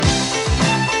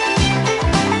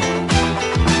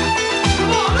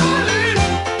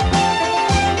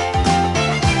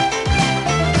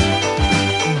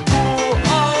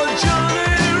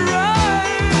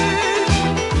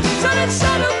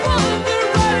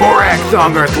Borak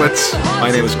Thong Earthlets! My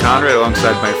name is Conrad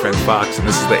alongside my friend Fox, and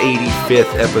this is the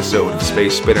 85th episode of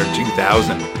Space Spinner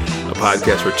 2000, a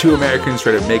podcast where two Americans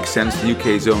try to make sense of the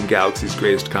UK's own galaxy's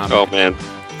greatest comic. Oh, man.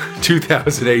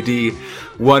 2000 AD,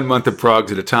 1 month of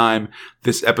progs at a time.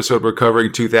 This episode we're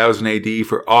covering 2000 AD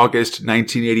for August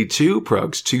 1982,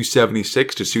 progs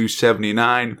 276 to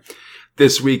 279.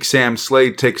 This week, Sam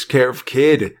Slade takes care of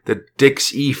Kid. The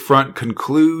Dix E front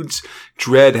concludes.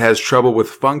 Dredd has trouble with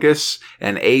fungus.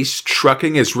 And Ace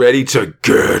Trucking is ready to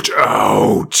get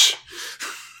out.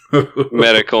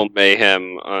 Medical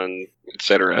mayhem on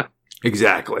etc.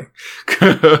 Exactly.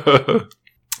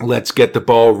 Let's get the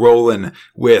ball rolling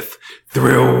with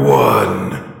Thrill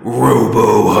 1,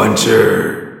 Robo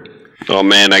Hunter. Oh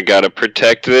man, I gotta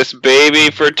protect this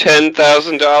baby for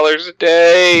 $10,000 a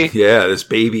day. Yeah, this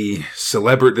baby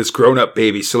celebrity, this grown-up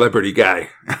baby celebrity guy.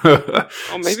 Oh,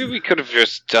 maybe we could have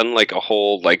just done like a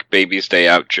whole like Baby's Day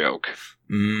Out joke.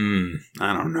 I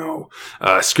don't know.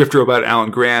 Script robot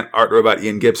Alan Grant, art robot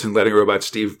Ian Gibson, letting robot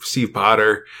Steve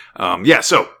Potter.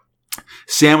 So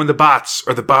Sam and the Bots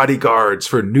are the bodyguards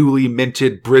for newly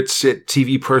minted Britsit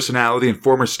TV personality and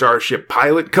former Starship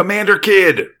pilot Commander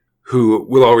Kidd, who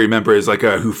we'll all remember is like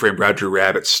a Who Framed Roger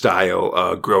Rabbit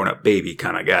style grown-up baby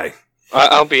kind of guy.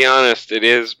 I'll be honest, it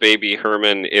is Baby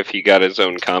Herman if he got his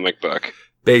own comic book.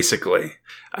 Basically.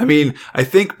 I mean, I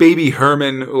think Baby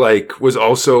Herman was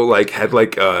also had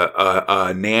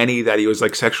a nanny that he was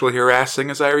sexually harassing,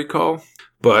 as I recall.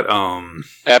 But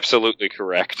absolutely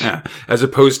correct. Yeah, as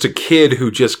opposed to Kid,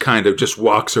 who just kind of just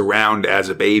walks around as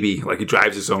a baby, he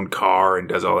drives his own car and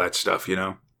does all that stuff, you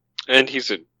know. And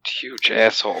he's a huge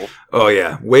asshole. Oh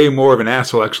yeah, way more of an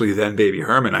asshole actually than Baby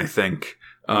Herman, I think.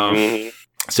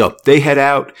 So they head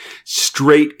out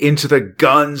straight into the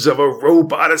guns of a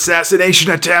robot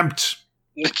assassination attempt.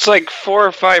 It's like 4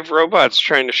 or 5 robots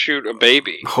trying to shoot a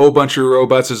baby. A whole bunch of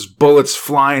robots, there's bullets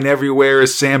flying everywhere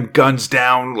as Sam guns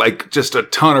down just a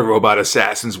ton of robot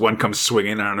assassins. One comes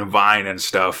swinging on a vine and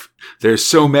stuff. There's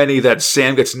so many that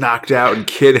Sam gets knocked out and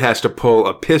Kid has to pull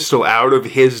a pistol out of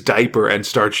his diaper and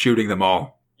start shooting them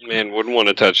all. Man, wouldn't want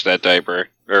to touch that diaper.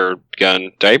 Or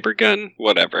gun. Diaper gun?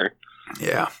 Whatever.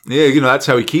 Yeah, that's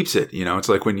how he keeps it. It's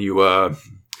like when you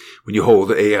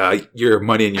hold your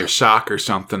money in your sock or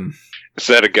something. Is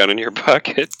that a gun in your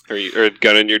pocket? Or a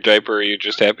gun in your diaper? Or are you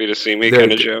just happy to see me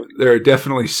kind of joke? There are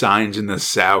definitely signs in the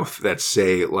South that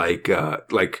say,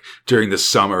 during the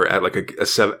summer at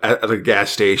a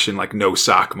gas station, no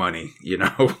sock money,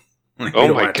 Oh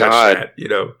my God.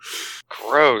 That,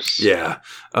 Gross. Yeah.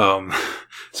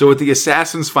 So with the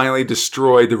assassins finally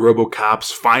destroyed, the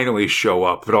RoboCops finally show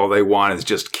up, but all they want is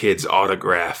just Kid's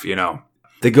autograph,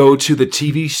 They go to the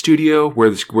TV studio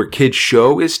where Kid's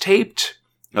show is taped.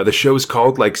 The show is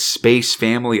called Space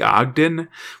Family Ogden,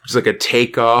 which is a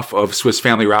takeoff of Swiss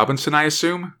Family Robinson, I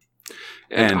assume.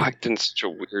 And Ogden's such a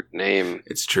weird name.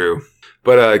 It's true.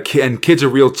 But Kid's a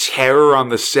real terror on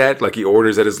the set. He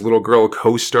orders that his little girl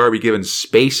co-star be given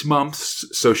space mumps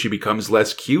so she becomes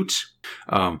less cute.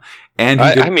 I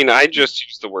just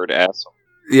used the word asshole.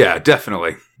 Yeah,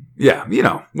 definitely. Yeah,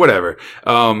 whatever.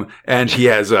 And he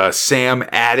has Sam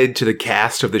added to the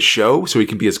cast of the show so he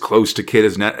can be as close to Kid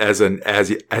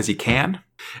as he can.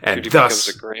 And Dude, thus,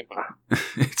 becomes a grandma.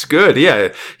 It's good.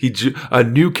 Yeah, a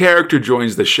new character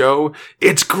joins the show.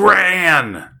 It's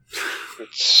Gran.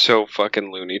 It's so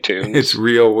fucking Looney Tunes. It's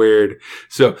real weird.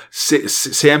 So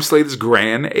Sam Slade is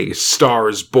Gran, a Star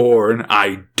is Born.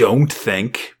 I don't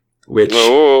think. Which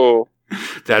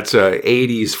that's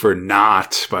 80s for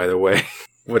not, by the way.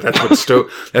 Well, that's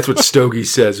what Stogie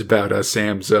says about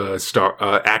Sam's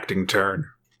acting turn.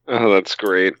 Oh, that's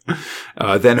great.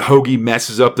 Then Hoagie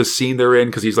messes up the scene they're in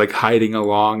because he's hiding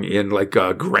along in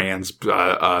Gran's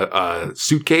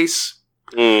suitcase.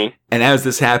 And as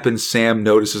this happens, Sam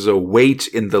notices a weight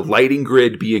in the lighting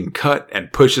grid being cut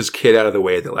and pushes Kid out of the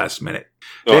way at the last minute.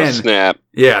 Snap.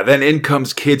 Yeah, then in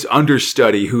comes Kid's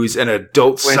understudy, who's an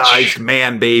adult-sized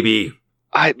man baby.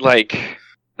 I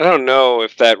don't know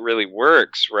if that really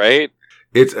works, right?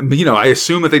 It's, I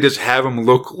assume that they just have him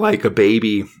look like a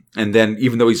baby, and then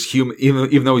even though he's human,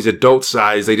 even though he's adult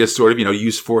size, they just sort of,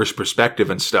 use forced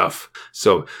perspective and stuff.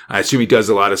 So I assume he does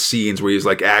a lot of scenes where he's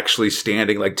actually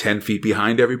standing 10 feet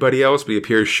behind everybody else, but he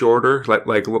appears shorter, like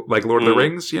Lord of the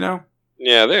Rings,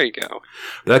 Yeah, there you go.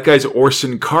 That guy's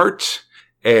Orson Cart.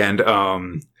 And,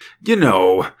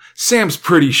 Sam's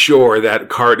pretty sure that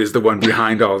Cart is the one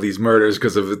behind all these murders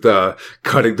because of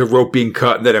the rope being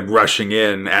cut and then him rushing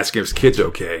in, asking if his kid's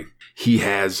okay. He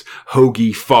has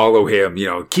Hoagie follow him,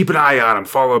 keep an eye on him,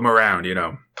 follow him around,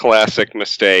 Classic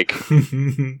mistake.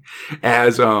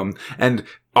 And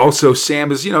Also,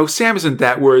 Sam isn't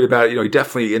that worried about it. He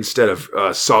definitely, instead of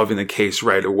solving the case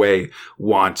right away,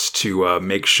 wants to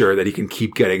make sure that he can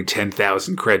keep getting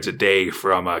 10,000 creds a day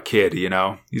from a Kid,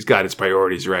 He's got his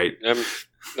priorities right.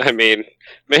 Man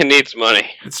needs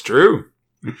money. It's true.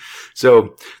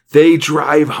 So they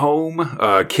drive home.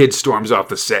 Kid storms off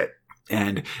the set.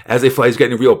 And as they fly, he's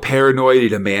getting real paranoid. He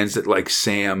demands that,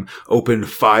 Sam open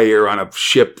fire on a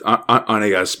ship, on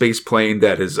a space plane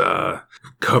that is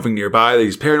hovering nearby that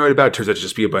he's paranoid about. It turns out to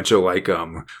just be a bunch of,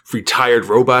 retired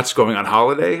robots going on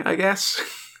holiday, I guess.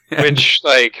 Which,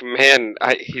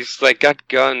 he's, got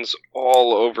guns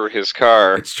all over his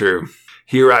car. It's true.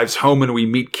 He arrives home and we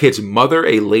meet Kid's mother,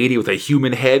 a lady with a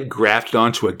human head grafted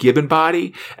onto a gibbon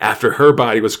body after her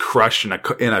body was crushed in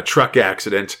a truck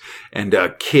accident. And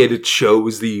Kid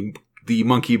chose the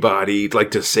monkey body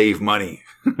to save money.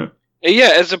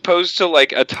 Yeah, as opposed to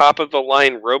a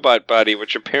top-of-the-line robot body,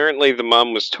 which apparently the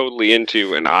mom was totally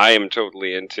into, and I am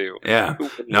totally into. Yeah,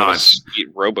 no, sweet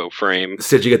robo frame.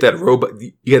 Said you get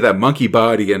that monkey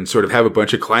body, and sort of have a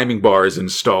bunch of climbing bars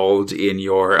installed in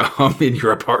your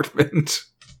apartment.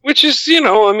 Which is,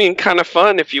 kind of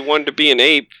fun if you wanted to be an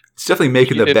ape. It's definitely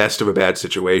making the best of a bad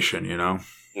situation,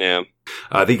 Yeah.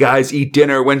 The guys eat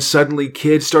dinner when suddenly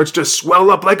Kid starts to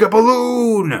swell up like a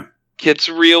balloon. Gets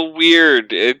real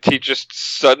weird. He just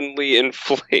suddenly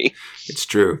inflates. It's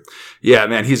true. Yeah,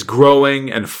 man, he's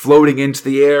growing and floating into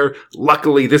the air.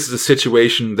 Luckily, this is a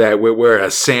situation where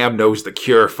Sam knows the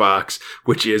cure, Fox,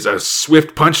 which is a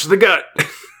swift punch to the gut.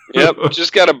 Yep,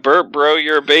 just got a burp, bro.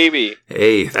 You're a baby.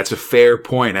 Hey, that's a fair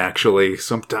point, actually.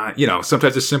 Sometimes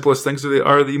the simplest things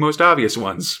are the most obvious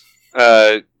ones.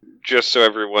 Just so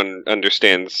everyone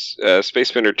understands, Space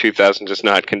Spinner 2000 does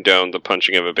not condone the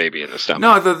punching of a baby in the stomach.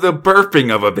 No, the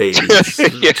burping of a baby.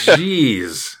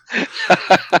 Jeez.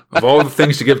 Of all the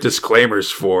things to give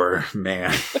disclaimers for,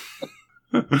 man.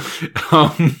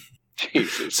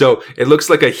 Jesus. So it looks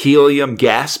like a helium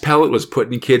gas pellet was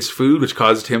put in Kid's food, which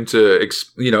caused him to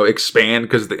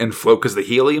expand and float because the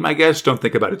helium, I guess. Don't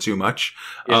think about it too much.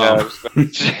 Yeah, I was about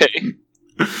to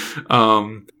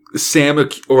say.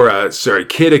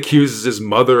 Kid accuses his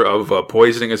mother of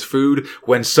poisoning his food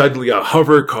when suddenly a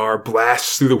hover car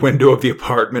blasts through the window of the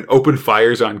apartment,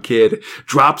 fires on Kid,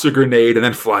 drops a grenade, and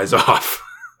then flies off.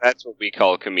 That's what we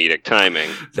call comedic timing.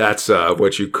 That's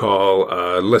what you call,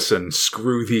 listen,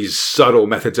 screw these subtle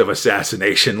methods of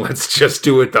assassination. Let's just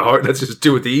do it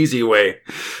the easy way.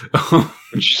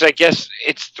 Which is, I guess,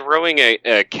 it's throwing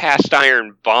a cast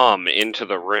iron bomb into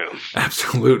the room.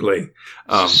 Absolutely.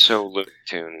 So Looney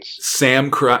Tunes.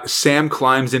 Sam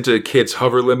climbs into the Kid's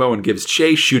hover limo and gives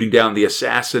chase, shooting down the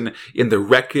assassin. In the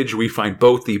wreckage, we find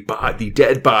both the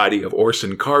dead body of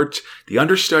Orson Cart, the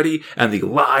understudy, and the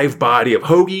live body of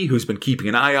Hoagie, who's been keeping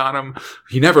an eye on him.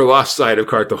 He never lost sight of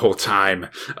Cart the whole time.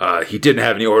 He didn't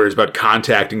have any orders about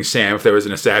contacting Sam if there was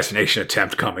an assassination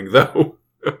attempt coming, though.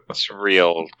 It's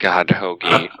real. God,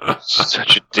 Hoagie.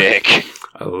 Such a dick.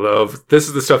 This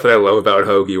is the stuff that I love about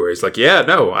Hoagie, where he's like, yeah,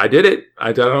 no, I did it.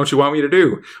 I don't know what you want me to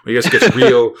do. He just gets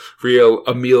real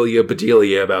Amelia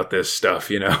Bedelia about this stuff,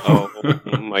 Oh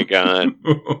my God.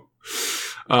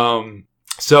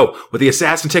 So, with the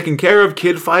assassin taken care of,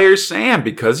 Kid fires Sam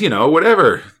because,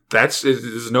 whatever.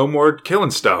 There's no more killing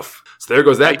stuff. So there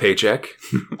goes that paycheck.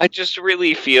 I just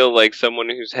really feel like someone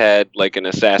who's had an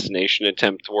assassination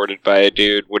attempt thwarted by a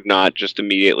dude would not just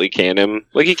immediately can him.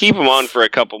 You keep him on for a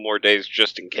couple more days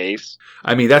just in case.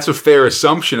 I mean, that's a fair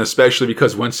assumption, especially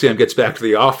because once Sam gets back to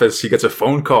the office, he gets a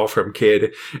phone call from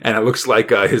Kid, and it looks like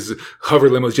his hover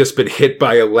limo's just been hit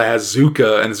by a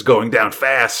Lazooka and is going down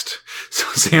fast. So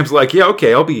Sam's like, yeah,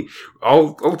 okay,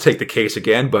 I'll take the case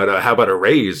again, but how about a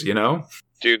raise,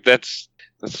 Dude, that's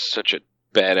such a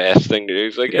badass thing to do.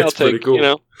 He's like, yeah, I'll take,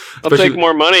 cool. I'll take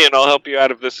more money and I'll help you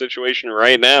out of this situation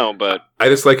right now. But I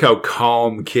just like how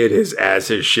calm Kid is as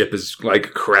his ship is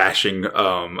crashing,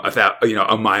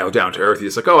 a mile down to Earth.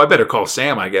 He's like, oh, I better call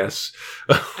Sam, I guess.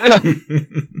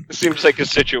 It seems like a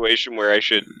situation where I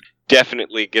should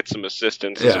definitely get some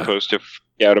assistance as opposed to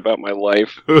freak out about my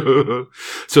life.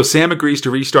 So Sam agrees to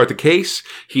restart the case.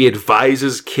 He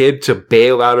advises Kid to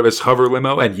bail out of his hover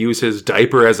limo and use his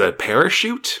diaper as a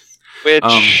parachute.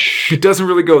 Which it doesn't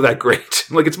really go that great.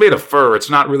 It's made of fur. It's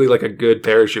not really a good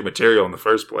parachute material in the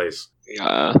first place.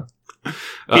 Yeah.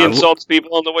 He insults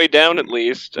people on the way down, at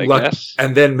least, I guess.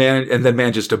 And then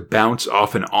manages to bounce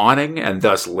off an awning and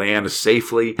thus land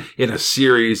safely in a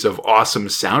series of awesome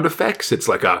sound effects. It's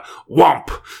like a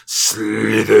whomp,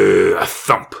 slither, a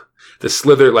thump. The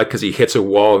slither, because he hits a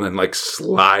wall and then,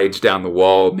 slides down the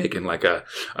wall, making, a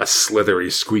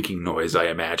slithery squeaking noise, I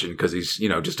imagine, because he's,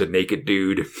 just a naked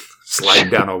dude sliding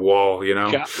down a wall,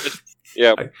 God.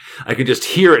 Yeah. I can just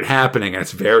hear it happening, and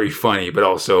it's very funny, but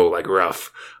also, like,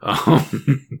 rough.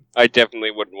 I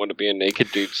definitely wouldn't want to be a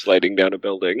naked dude sliding down a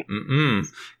building.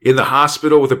 In the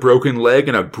hospital with a broken leg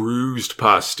and a bruised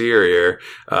posterior,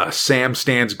 Sam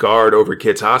stands guard over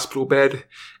Kid's hospital bed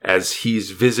as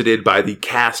he's visited by the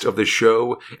cast of the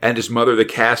show and his mother. The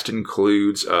cast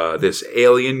includes this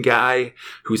alien guy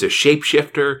who's a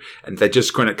shapeshifter, and that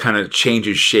just kind of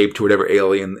changes shape to whatever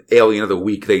alien of the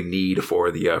week they need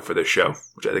for the show,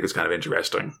 which I think is kind of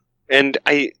interesting. And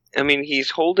I mean,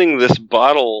 he's holding this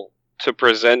bottle to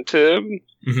present to him,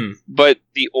 but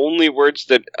the only words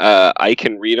that I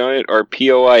can read on it are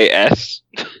POIS,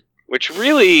 which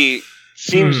really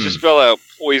seems to spell out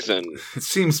poison. It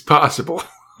seems possible.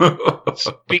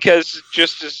 Because,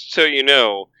 just so you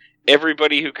know,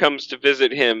 everybody who comes to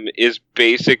visit him is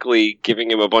basically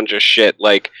giving him a bunch of shit,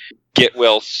 like, get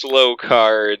well slow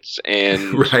cards,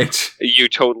 and right. You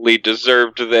totally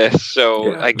deserved this,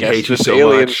 so I guess this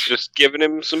alien's just giving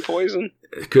him some poison.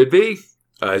 It could be.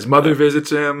 His mother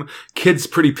visits him. Kid's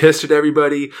pretty pissed at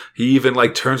everybody. He even,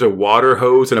 like, turns a water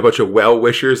hose and a bunch of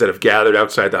well-wishers that have gathered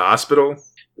outside the hospital.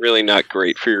 Really not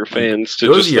great for your fans to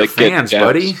Those just, are your like, fans, get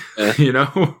buddy. You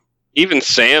know? Even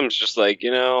Sam's just like,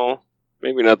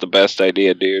 maybe not the best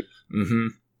idea, dude.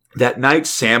 That night,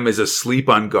 Sam is asleep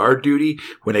on guard duty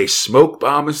when a smoke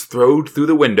bomb is thrown through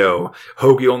the window.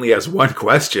 Hoagie only has one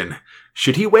question.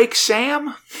 Should he wake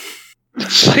Sam?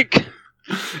 It's like...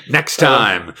 Next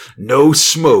time, no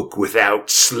smoke without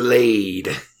Slade.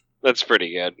 That's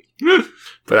pretty good.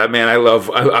 But man, I love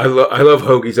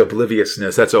Hoagie's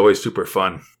obliviousness. That's always super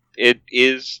fun. It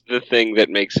is the thing that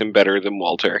makes him better than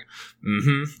Walter.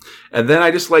 And then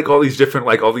I just like all these different,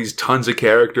 like all these tons of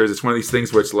characters. It's one of these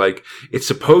things where it's like, it's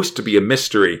supposed to be a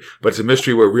mystery, but it's a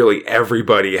mystery where really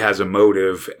everybody has a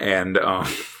motive, and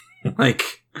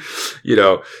like,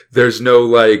 there's no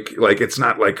like it's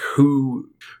not like who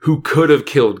could have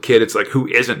killed Kid. It's like who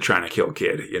isn't trying to kill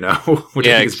Kid, Which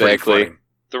I think is pretty funny.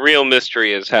 The real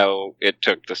mystery is how it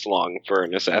took this long for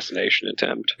an assassination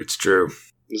attempt. It's true.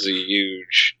 It's a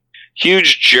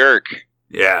huge jerk.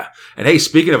 Yeah. And hey,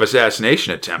 speaking of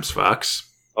assassination attempts,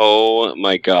 Fox. Oh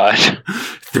my god.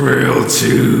 Thrill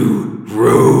 2,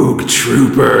 Rogue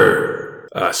Trooper.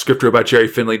 Script robot Jerry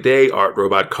Finley Day, art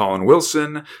robot Colin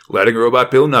Wilson, lighting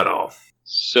robot Bill Nuttall.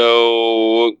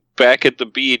 So, back at the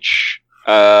beach...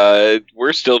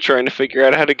 we're still trying to figure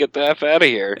out how to get the F out of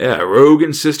here. Yeah, Rogue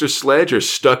and Sister Sledge are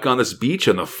stuck on this beach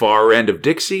on the far end of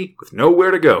Dixie with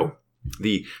nowhere to go.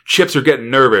 The Chips are getting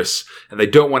nervous, and they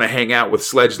don't want to hang out with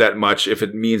Sledge that much if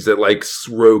it means that, like,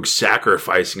 Rogue's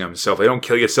sacrificing himself. They don't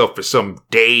kill yourself for some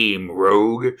dame,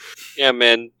 Rogue. Yeah,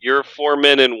 man, you're 4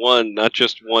 men in one, not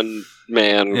just one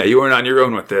man. Yeah, you aren't on your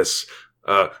own with this.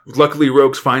 Luckily,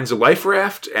 Rogue finds a life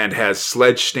raft and has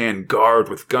Sledge stand guard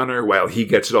with Gunner while he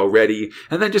gets it all ready,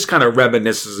 and then just kind of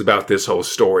reminisces about this whole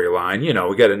storyline.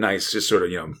 We get a nice, just sort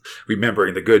of,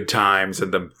 remembering the good times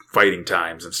and the fighting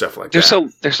times and stuff like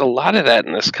that. There's a lot of that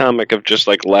in this comic of just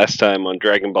like last time on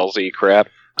Dragon Ball Z crap.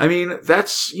 I mean,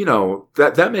 that's,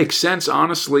 that makes sense,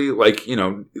 honestly. Like,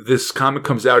 this comic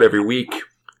comes out every week.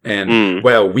 And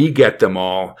we get them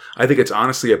all. I think it's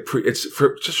honestly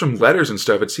just from letters and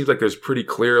stuff. It seems like there's pretty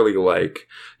clearly like,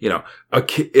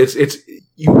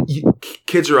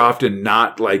 kids are often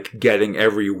not like getting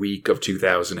every week of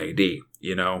 2000 AD,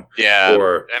 Yeah.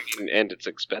 And it's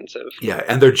expensive. Yeah.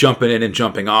 And they're jumping in and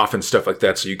jumping off and stuff like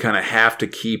that. So you kind of have to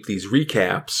keep these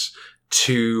recaps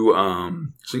to,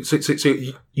 so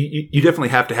you definitely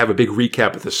have to have a big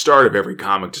recap at the start of every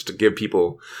comic just to give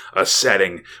people a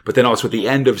setting. But then also at the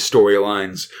end of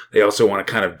storylines, they also want to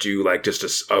kind of do like just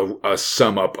a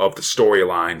sum up of the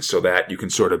storyline so that you can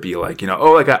sort of be like,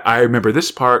 I remember this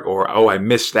part, or, I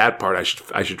missed that part. I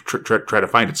should try to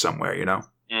find it somewhere,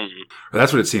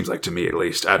 That's what it seems like to me, at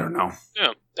least. I don't know.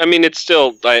 Yeah. I mean, it's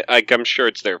still, I'm sure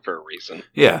it's there for a reason.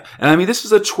 Yeah. And I mean, this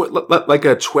is a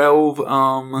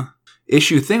 12,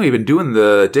 issue thing. We've been doing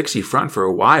the Dixie Front for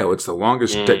a while. It's the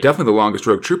longest, definitely the longest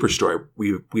Rogue Trooper story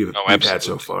we've had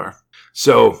so far.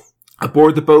 So,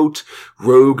 aboard the boat,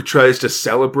 Rogue tries to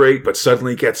celebrate, but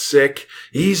suddenly gets sick.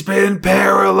 He's been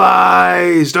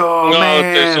paralyzed! Oh,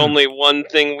 man! There's only one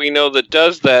thing we know that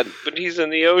does that, but he's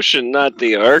in the ocean, not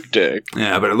the Arctic.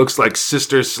 Yeah, but it looks like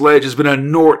Sister Sledge has been a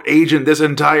Nort agent this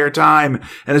entire time,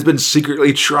 and has been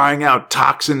secretly trying out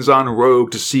toxins on Rogue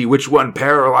to see which one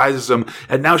paralyzes him,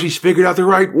 and now she's figured out the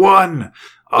right one!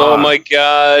 Oh my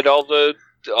god, all the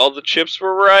Chips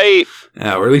were right.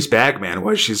 Yeah, or at least Bagman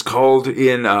was. She's called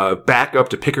in backup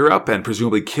to pick her up and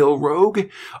presumably kill Rogue.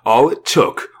 All it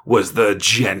took was the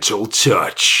gentle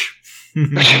touch.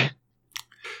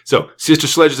 So, Sister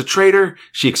Sledge is a traitor.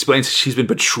 She explains she's been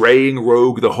betraying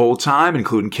Rogue the whole time,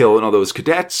 including killing all those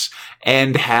cadets,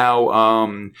 and how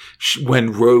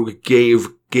when Rogue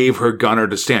gave her gunner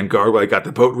to stand guard while I got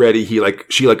the boat ready,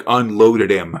 she unloaded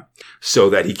him so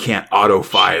that he can't auto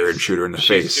fire and shoot her in the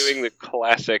face. She's doing the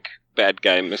classic bad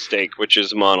guy mistake, which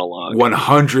is monologue.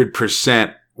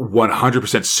 100%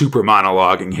 super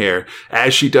monologuing here.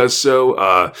 As she does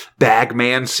so,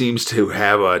 Bagman seems to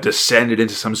have descended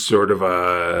into some sort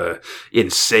of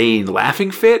insane laughing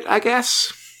fit, I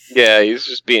guess. Yeah, he's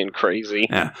just being crazy.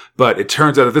 Yeah, but it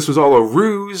turns out that this was all a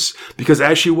ruse, because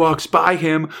as she walks by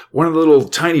him, one of the little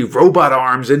tiny robot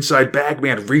arms inside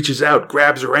Bagman reaches out,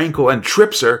 grabs her ankle, and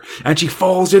trips her, and she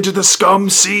falls into the scum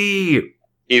sea.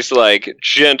 He's like,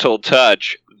 gentle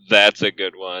touch. That's a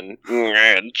good one.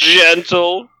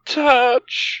 Gentle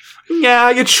touch. Yeah,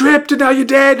 you tripped and now you're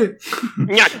dead.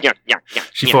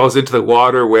 She falls into the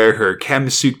water where her chem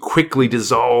suit quickly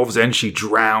dissolves and she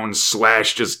drowns /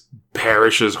 just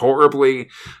perishes horribly.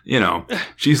 You know,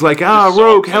 she's like,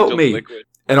 Rogue, help me. Liquid.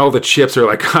 And all the chips are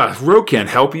like, Rogue can't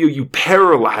help you. You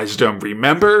paralyzed him,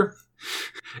 remember?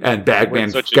 And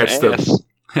Bagman gets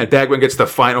the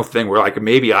final thing where, like,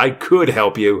 maybe I could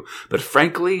help you, but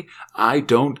frankly, I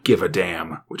don't give a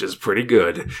damn, which is pretty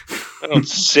good. I don't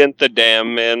synth the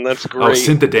damn, man. That's great. Oh,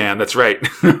 synth the damn. That's right.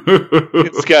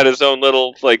 It's got his own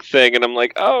little, like, thing, and I'm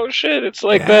like, oh, shit, it's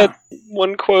like that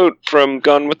one quote from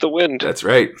Gone with the Wind. That's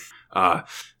right.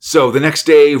 So the next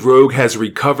day, Rogue has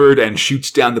recovered and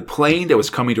shoots down the plane that was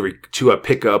coming to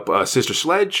pick up Sister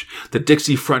Sledge. The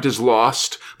Dixie front is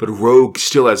lost, but Rogue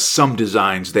still has some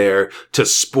designs there to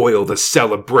spoil the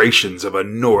celebrations of a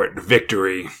Nort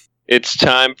victory. It's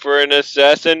time for an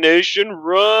assassination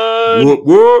run! Whoop,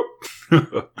 whoop.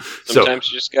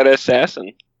 Sometimes you just gotta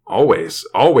assassin. Always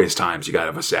times you gotta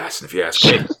have assassin, if you ask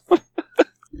me.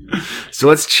 So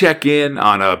let's check in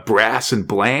on Brass and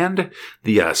Bland,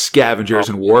 the scavengers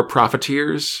and war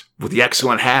profiteers, with the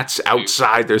excellent hats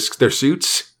outside their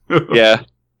suits. Yeah,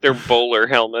 they're bowler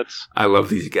helmets. I love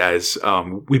these guys.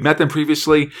 We've met them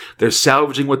previously. They're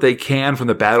salvaging what they can from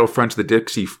the battlefront of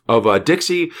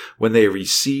Dixie when they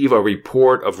receive a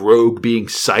report of Rogue being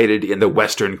sighted in the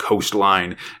western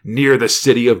coastline near the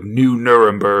city of New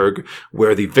Nuremberg,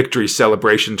 where the victory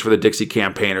celebrations for the Dixie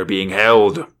campaign are being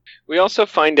held. We also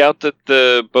find out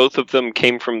that both of them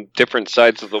came from different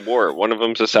sides of the war. One of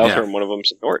them's a Souther and one of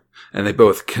them's a Nort. And they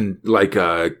both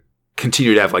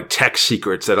continue to have like tech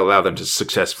secrets that allow them to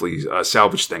successfully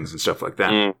salvage things and stuff like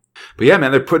that. Mm. But yeah,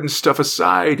 man, they're putting stuff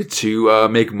aside to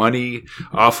make money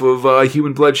off of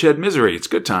human bloodshed misery. It's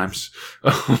good times.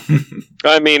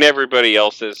 I mean, everybody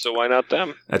else is, so why not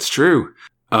them? That's true.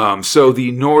 So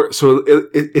the Nort,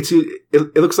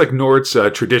 it looks like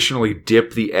Norts traditionally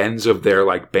dip the ends of their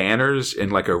like banners in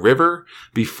like a river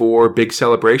before big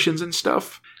celebrations and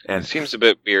stuff. And seems a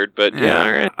bit weird, but yeah.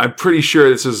 All right. I'm pretty sure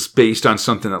this is based on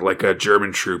something that like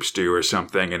German troops do or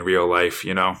something in real life,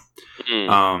 you know.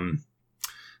 Mm.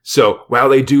 So while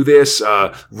they do this,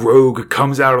 Rogue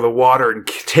comes out of the water and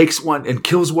takes one and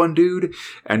kills one dude,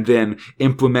 and then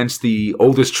implements the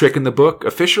oldest trick in the book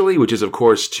officially, which is of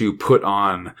course to put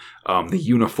on the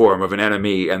uniform of an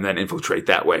enemy and then infiltrate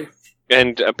that way.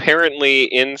 And apparently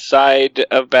inside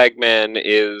of Bagman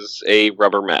is a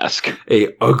rubber mask. A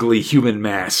ugly human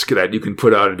mask that you can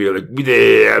put on and be like,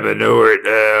 I'm a Nort,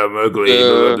 I'm ugly,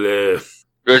 blah, blah.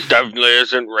 This definitely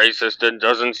isn't racist and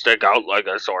doesn't stick out like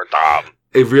a sore thumb.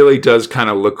 It really does kind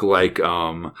of look like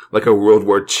a World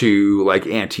War II, like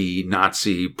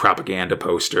anti-Nazi propaganda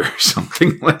poster or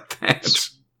something like that.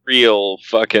 It's real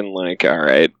fucking like, all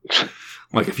right.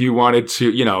 Like if you wanted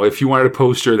a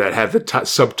poster that had the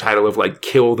subtitle of like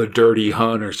 "Kill the Dirty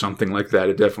Hun" or something like that,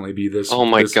 it'd definitely be this. Oh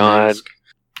my god! Mask.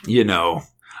 You know,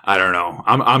 I don't know.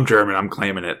 I'm German. I'm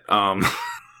claiming it.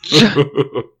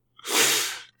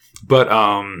 But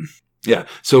yeah.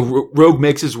 So Rogue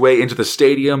makes his way into the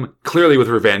stadium, clearly with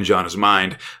revenge on his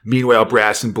mind. Meanwhile,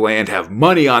 Brass and Bland have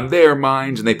money on their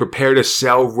minds, and they prepare to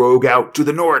sell Rogue out to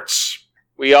the Norts.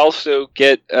 We also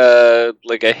get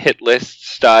like a hit list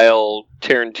style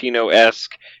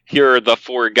Tarantino-esque. Here are the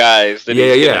four guys that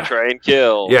he's gonna try and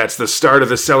kill. Yeah, it's the start of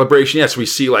the celebration. Yes, we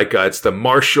see like it's the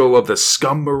Marshal of the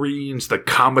Scum Marines, the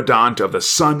Commandant of the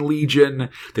Sun Legion,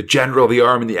 the General of the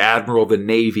Army, and the Admiral of the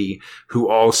Navy, who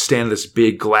all stand this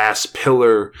big glass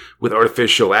pillar with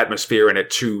artificial atmosphere in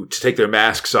it to take their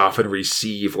masks off and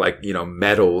receive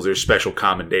medals or special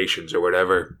commendations or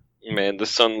whatever. Man, the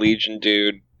Sun Legion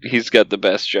dude. He's got the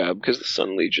best job because the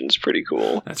Sun Legion's pretty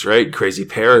cool. That's right. Crazy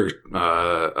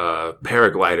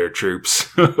paraglider troops.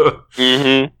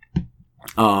 Mm-hmm.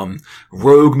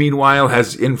 Rogue, meanwhile,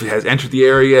 has entered the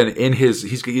area, and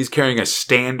he's carrying a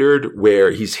standard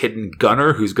where he's hidden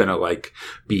Gunner, who's gonna like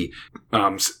be,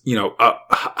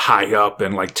 high up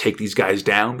and like take these guys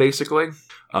down, basically.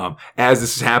 As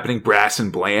this is happening, Brass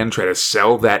and Bland try to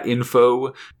sell that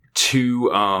info to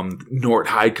Nort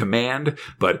High Command,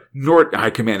 but Nort High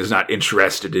Command is not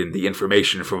interested in the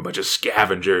information from a bunch of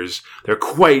scavengers. They're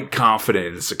quite confident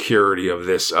in the security of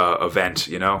this event,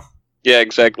 you know? Yeah,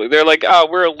 exactly. They're like, oh,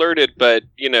 we're alerted, but,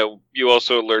 you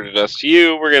also alerted us to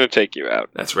you. We're going to take you out.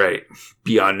 That's right.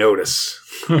 Be on notice.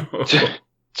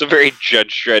 It's a very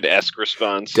Judge Dredd-esque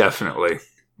response. Definitely.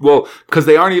 Well, because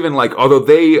they aren't even like, although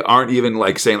they aren't even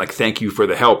like saying like, thank you for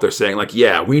the help. They're saying like,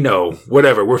 yeah, we know,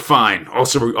 whatever, we're fine.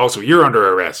 Also, you're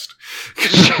under arrest.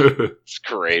 It's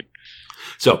great.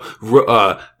 So,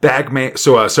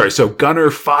 So Gunner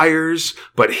fires,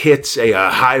 but hits a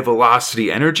high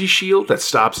velocity energy shield that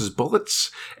stops his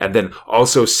bullets, and then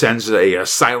also sends a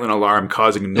silent alarm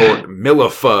causing Nort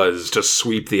Millifuzz to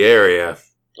sweep the area.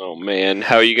 Oh man,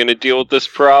 how are you going to deal with this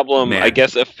problem? Man. I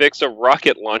guess affix a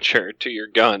rocket launcher to your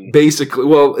gun. Basically,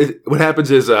 what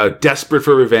happens is, desperate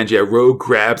for revenge, Rogue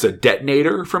grabs a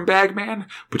detonator from Bagman,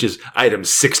 which is item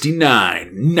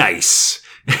 69. Nice.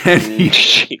 And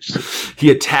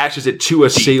he attaches it to a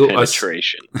seal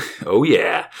penetration. Oh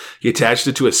yeah. He attaches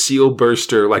it to a seal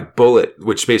burster like bullet,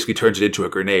 which basically turns it into a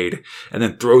grenade, and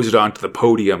then throws it onto the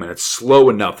podium, and it's slow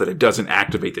enough that it doesn't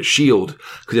activate the shield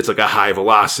because it's like a high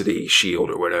velocity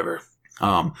shield or whatever.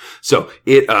 So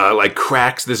it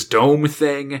cracks this dome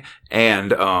thing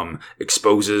and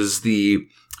exposes the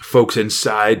folks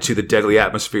inside to the deadly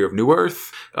atmosphere of New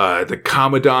Earth. The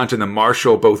Commandant and the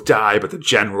Marshal both die, but the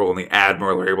General and the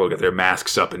Admiral are able to get their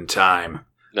masks up in time.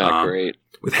 Not great.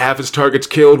 With half his targets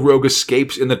killed, Rogue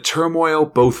escapes in the turmoil,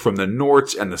 both from the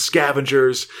Norts and the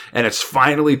Scavengers, and it's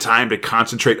finally time to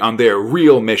concentrate on their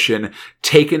real mission,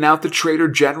 taking out the traitor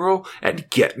General and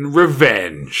getting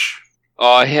revenge.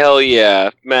 Oh, hell yeah.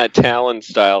 Matt Talon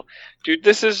style. Dude,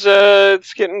 this is,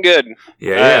 it's getting good.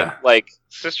 Yeah.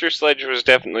 Sister Sledge was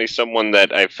definitely someone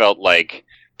that I felt like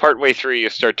partway through you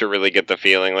start to really get the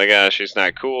feeling like, she's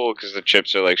not cool, because the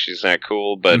chips are like she's not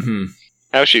cool, but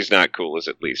how she's not cool is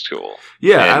at least cool.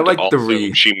 Yeah, and I like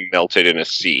she melted in a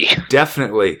sea.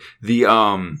 Definitely. The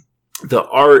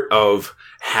art of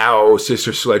how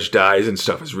Sister Sledge dies and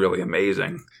stuff is really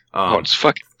amazing. It's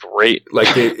fucking great.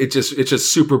 Like, it's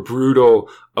just super brutal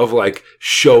of, like,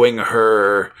 showing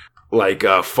her, like,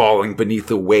 falling beneath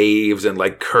the waves and,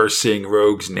 like, cursing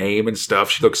Rogue's name and stuff.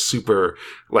 She looks super,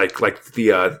 like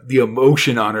the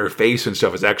emotion on her face and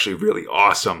stuff is actually really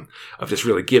awesome, of just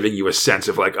really giving you a sense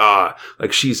of, like,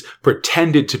 she's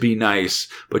pretended to be nice,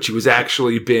 but she was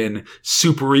actually been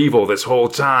super evil this whole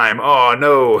time. Oh,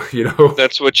 no, you know?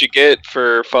 That's what you get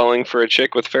for falling for a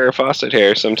chick with Farrah Fawcett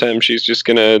hair. Sometimes she's just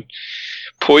gonna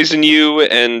poison you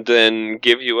and then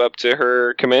give you up to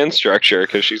her command structure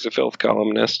because she's a filth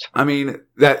columnist. I mean,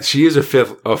 that she is a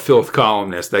filth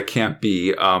columnist. That can't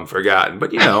be forgotten.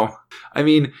 But, I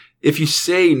mean, if you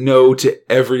say no to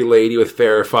every lady with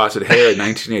Farrah Fawcett hair in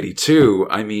 1982,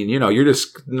 I mean,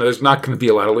 there's not going to be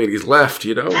a lot of ladies left,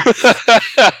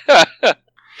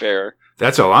 Fair.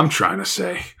 That's all I'm trying to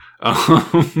say.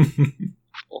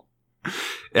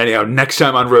 Anyhow, next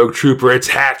time on Rogue Trooper, it's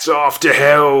hats off to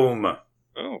Helm.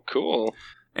 Oh, cool.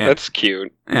 That's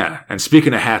cute. Yeah, and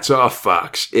speaking of hats off,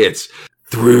 Fox, it's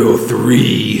Thrill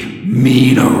 3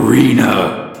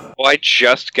 Mean-A-Rena. Well, I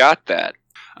just got that.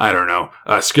 I don't know.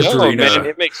 Scriptorina. Man,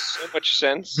 it makes so much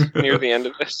sense near the end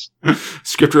of this.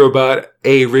 Script robot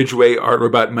A. Ridgway, art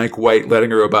robot Mike White,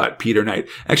 lettering robot Peter Knight.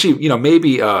 Actually,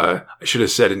 maybe I should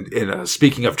have said in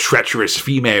speaking of treacherous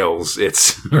females,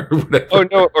 it's Oh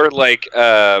no, or like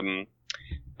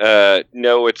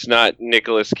no, it's not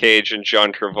Nicolas Cage and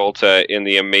John Travolta in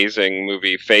the amazing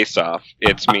movie Face Off.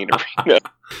 It's Mean-A-Rena.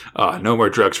 No more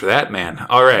drugs for that man.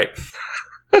 All right.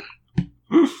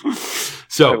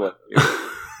 So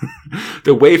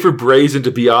the way for Brazen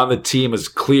to be on the team is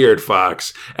cleared,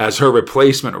 Fox, as her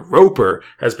replacement, Roper,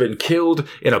 has been killed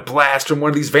in a blast from one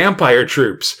of these vampire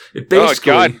troops. It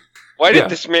basically, oh, God. Why did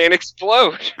this man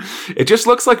explode? It just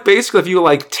looks like basically if you,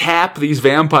 like, tap these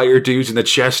vampire dudes in the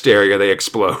chest area, they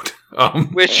explode.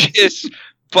 Which is,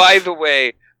 by the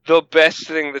way, the best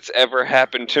thing that's ever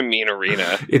happened to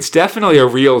Mean-A-Rena. It's definitely a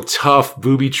real tough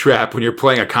booby trap when you're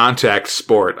playing a contact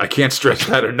sport. I can't stress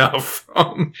that enough.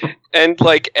 And,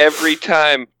 like, every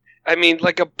time, I mean,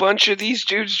 like, a bunch of these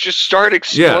dudes just start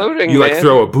exploding, you, like,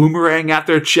 throw a boomerang at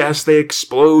their chest, they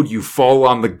explode. You fall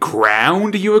on the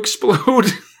ground, you explode.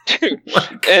 Dude.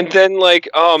 And then, like,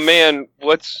 oh, man,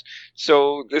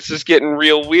 so this is getting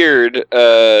real weird.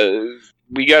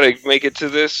 we gotta make it to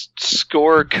this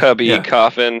score cubby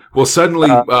coffin. Well, suddenly,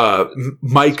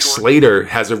 Mike Slater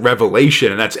has a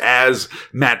revelation, and that's as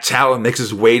Matt Talon makes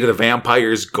his way to the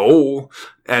vampire's goal.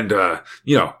 And,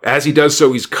 as he does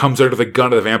so, he comes under the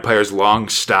gun of the vampire's long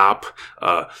stop,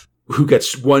 who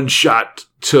gets one shot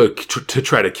to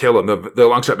try to kill him. The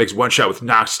long shot makes one shot, which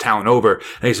knocks Talon over,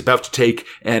 and he's about to take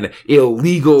an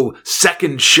illegal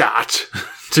second shot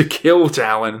to kill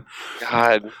Talon.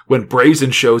 God. When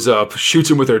Brazen shows up, shoots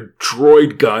him with her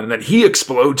droid gun, and then he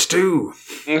explodes too.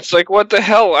 It's like, what the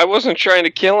hell? I wasn't trying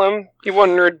to kill him. He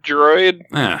wasn't a droid.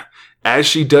 Yeah. As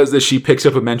she does this, she picks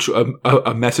up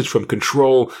a message from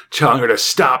Control telling her to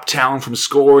stop Talon from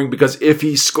scoring, because if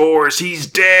he scores, he's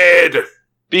dead.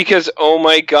 Because, oh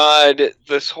my god,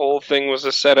 this whole thing was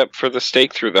a setup for the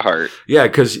stake through the heart. Yeah,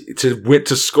 because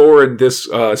to score in this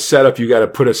setup, you got to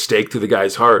put a stake through the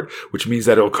guy's heart, which means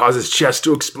that it'll cause his chest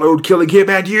to explode, killing him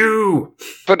and you.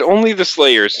 But only the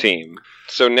Slayers team.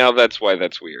 So now that's why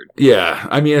that's weird. Yeah,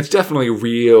 I mean, it's definitely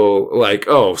real, like,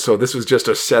 oh, so this was just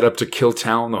a setup to kill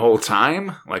Talon the whole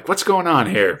time? Like, what's going on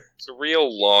here? It's a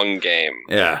real long game.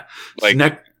 Yeah. Like,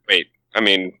 wait. I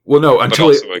mean, well, no,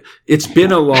 until it's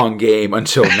been a long game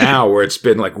until now, where it's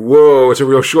been like, whoa, it's a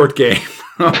real short game.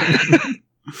 I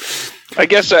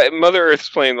guess Mother Earth's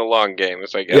playing the long game,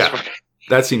 I guess. Yeah,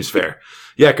 that seems fair.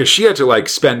 Yeah, because she had to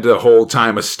spend the whole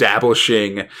time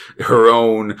establishing her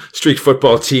own street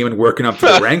football team and working up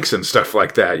the ranks and stuff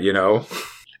like that,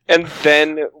 And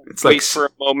then it's wait for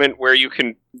a moment where you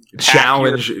can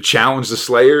challenge the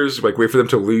Slayers, wait for them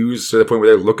to lose to the point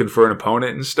where they're looking for an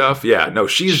opponent and stuff. Yeah, no,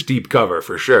 she's deep cover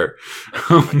for sure.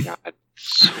 Oh my god,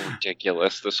 so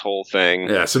ridiculous, this whole thing.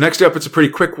 Yeah, so next up, it's a pretty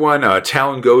quick one.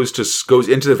 Talon goes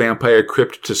into the vampire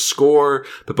crypt to score,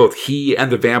 but both he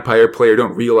and the vampire player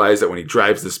don't realize that when he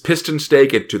drives this piston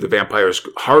stake into the vampire's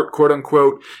heart, quote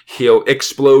unquote, he'll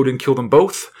explode and kill them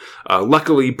both.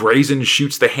 Luckily, Brazen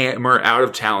shoots the hammer out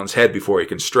of Talon's head before he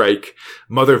can strike.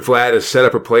 Mother Vlad has set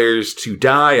up her players to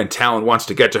die, and Talon wants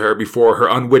to get to her before her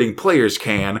unwitting players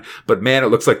can. But man, it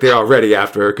looks like they're already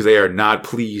after her because they are not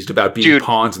pleased about being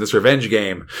pawns in this revenge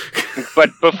game.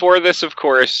 But before this, of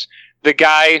course, the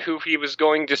guy who he was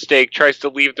going to stake tries to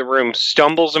leave the room,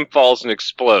 stumbles and falls and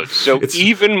explodes. So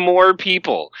even more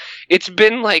people. It's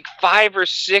been like 5 or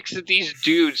 6 of these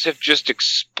dudes have just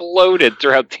exploded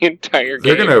throughout the entire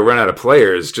game. They're going to run out of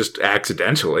players just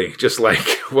accidentally. Just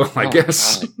I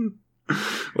guess...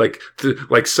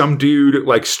 like some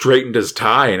dude straightened his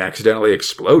tie and accidentally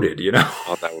exploded,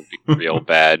 Oh, that would be real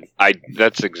bad.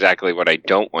 That's exactly what I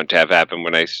don't want to have happen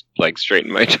when I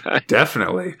straighten my tie.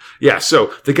 Definitely. Yeah,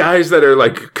 so the guys that are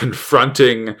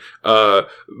confronting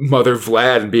Mother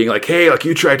Vlad and being like, hey,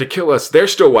 you tried to kill us, they're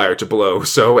still wired to blow.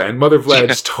 So, and Mother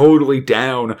Vlad's totally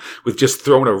down with just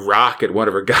throwing a rock at one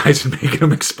of her guys and making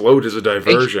him explode as a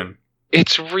diversion.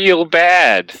 It's real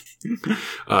bad.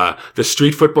 The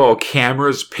street football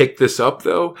cameras pick this up,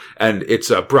 though, and it's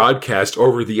a broadcast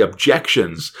over the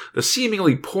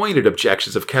seemingly pointed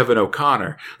objections of Kevin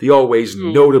O'Connor, the always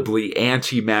notably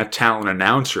anti-Matt Talon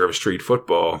announcer of street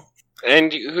football.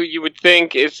 And who you would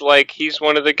think is he's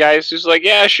one of the guys who's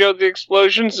show the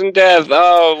explosions and death.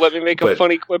 Oh, let me make a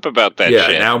funny clip about that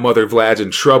shit. Yeah, now Mother Vlad's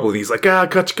in trouble, and he's like,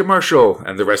 cut to commercial.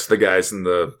 And the rest of the guys in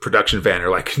the production van are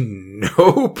like,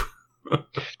 nope.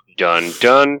 Dun,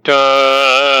 dun,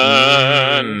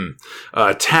 dun.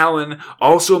 Talon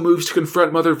also moves to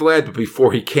confront Mother Vlad, but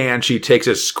before he can, she takes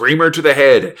a screamer to the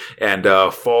head and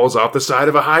falls off the side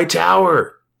of a high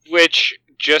tower. Which,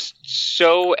 just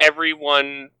so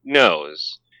everyone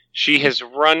knows, she has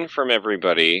run from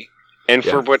everybody, and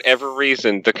for whatever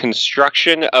reason, the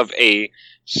construction of a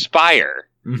spire,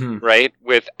 right,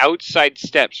 with outside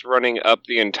steps running up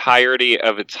the entirety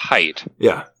of its height.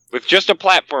 Yeah. With just a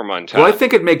platform on top. Well, I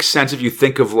think it makes sense if you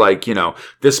think of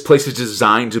this place is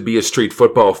designed to be a street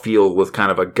football field with kind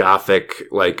of a gothic,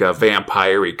 a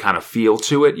vampire-y kind of feel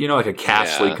to it, like a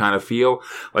castle-y kind of feel.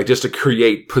 Just to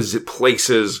create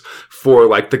places for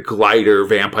the glider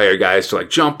vampire guys to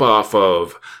jump off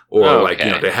of. Or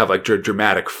to have a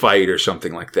dramatic fight or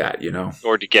something like that,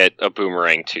 Or to get a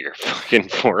boomerang to your fucking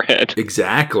forehead.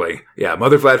 Exactly. Yeah,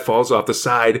 Mother Vlad falls off the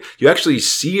side. You actually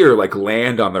see her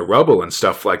land on the rubble and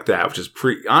stuff like that, which is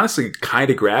honestly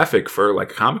kind of graphic for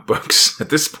comic books at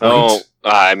this point. Oh,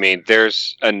 I mean,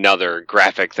 there's another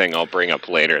graphic thing I'll bring up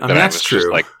later that I was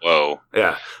true. Just whoa.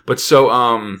 Yeah, but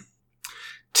so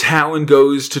Talon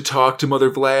goes to talk to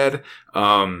Mother Vlad.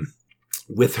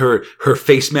 with her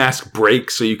face mask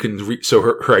breaks so you can so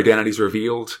her identity's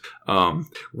revealed.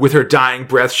 With her dying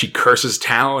breath, she curses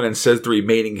Talon and says the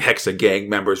remaining Hexa gang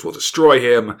members will destroy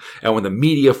him. And when the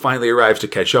media finally arrives to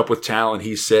catch up with Talon,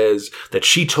 he says that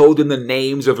she told him the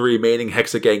names of the remaining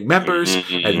Hexa gang members,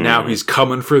 and now he's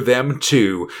coming for them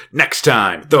too. Next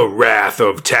time, the Wrath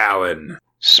of Talon.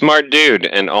 Smart dude,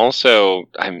 and also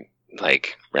I'm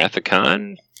like Wrath of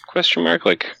Khan? Question mark?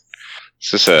 Like,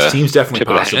 is this a seems definitely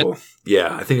possible?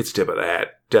 Yeah, I think it's tip of the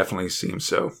hat. Definitely seems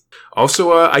so.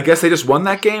 Also, I guess they just won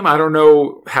that game. I don't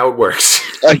know how it works.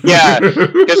 Yeah,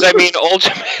 because I mean,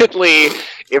 ultimately,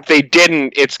 if they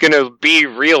didn't, it's going to be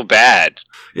real bad.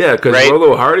 Yeah, because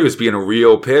Rolo Hardy was being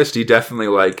real pissed. He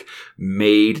definitely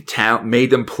made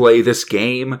them play this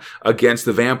game against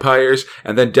the vampires,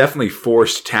 and then definitely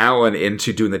forced Talon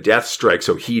into doing the death strike,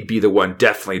 so he'd be the one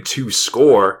definitely to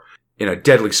score in a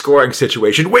deadly scoring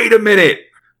situation. Wait a minute!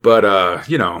 But,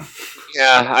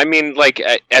 Yeah, I mean,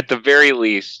 at the very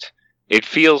least, it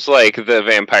feels like the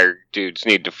vampire dudes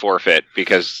need to forfeit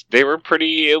because they were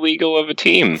pretty illegal of a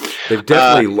team. They've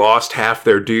definitely lost half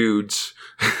their dudes,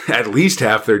 at least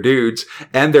half their dudes,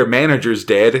 and their manager's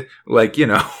dead.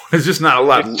 There's just not a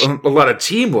lot of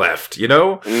team left,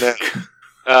 No.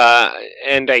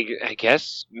 And I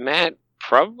guess Matt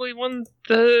probably won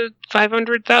the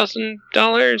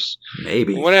 $500,000.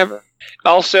 Maybe. Whatever.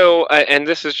 Also, and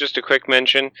this is just a quick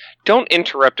mention, don't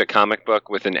interrupt a comic book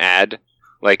with an ad,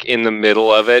 in the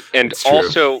middle of it. And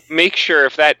also, make sure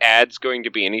if that ad's going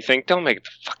to be anything, don't make the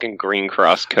fucking Green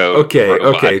Cross code. Okay.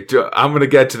 I'm going to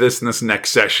get to this in this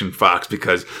next session, Fox,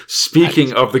 because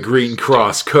speaking of the Green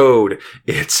Cross code,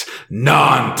 it's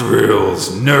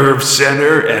non-thrills, nerve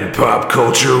center, and pop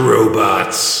culture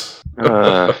robots.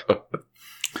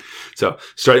 So,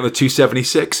 starting with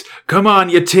 276, come on,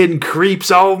 you tin creeps,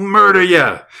 I'll murder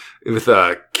ya! With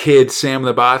Kid Sam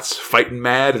the Bots fighting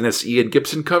mad in this Ian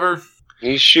Gibson cover.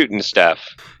 He's shooting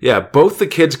stuff. Yeah, both the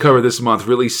kids cover this month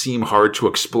really seem hard to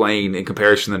explain in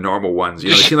comparison to the normal ones. They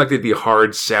seem like they'd be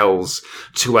hard sells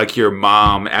to your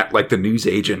mom at the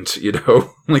newsagent,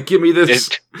 give me this,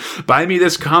 buy me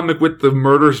this comic with the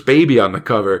murderous baby on the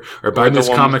cover, or buy me this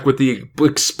comic with the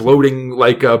exploding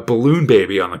a balloon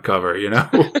baby on the cover,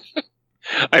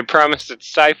 I promise it's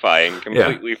sci-fi and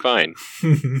completely fine.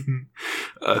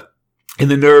 In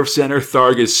the Nerve Center,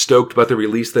 Tharg is stoked about the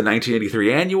release of the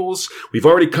 1983 annuals. We've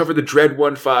already covered the Dread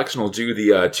one, Fox, and we'll do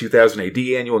the 2000 AD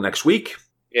annual next week.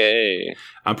 Yay.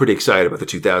 I'm pretty excited about the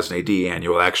 2000 AD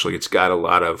annual. Actually, it's got a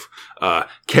lot of a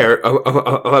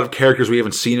lot of characters we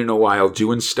haven't seen in a while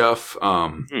doing stuff.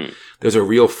 There's a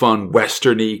real fun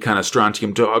westerny kind of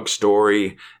Strontium Dog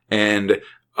story, and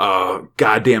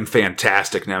goddamn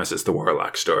fantastic Nemesis the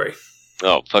Warlock story.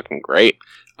 Oh, fucking great.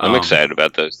 I'm excited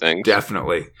about those things.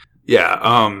 Definitely.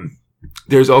 Yeah.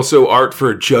 There's also art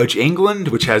for Judge England,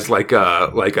 which has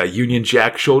a Union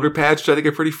Jack shoulder pads, which I think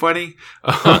are pretty funny.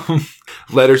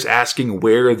 Letters asking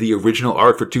where the original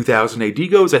art for 2000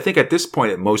 AD goes. I think at this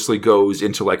point it mostly goes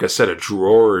into a set of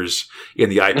drawers in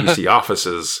the IPC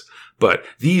offices. But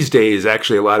these days,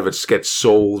 actually, a lot of it gets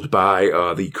sold by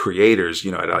the creators,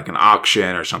 at an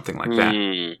auction or something like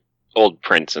that. Old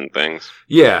prints and things.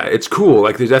 Yeah, it's cool.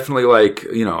 There's definitely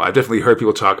I've definitely heard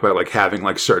people talk about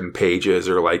having certain pages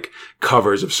or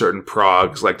covers of certain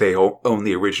progs, they own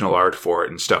the original art for it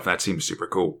and stuff. And that seems super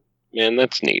cool. Man,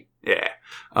 that's neat. Yeah.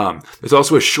 There's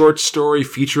also a short story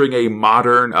featuring a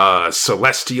modern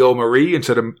Celestial Marie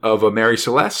instead of a Mary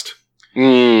Celeste.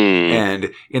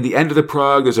 And in the end of the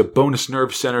prog, there's a bonus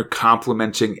Nerve Center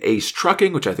complimenting Ace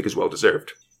Trucking, which I think is well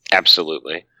deserved.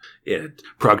 Absolutely. In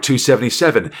Prog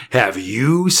 277, have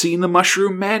you seen the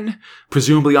Mushroom Men?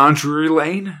 Presumably on Drury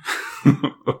Lane?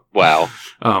 Wow.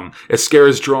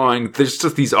 Esquerra's drawing, there's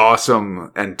just these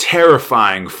awesome and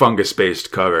terrifying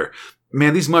fungus-based cover.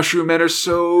 Man, these Mushroom Men are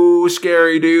so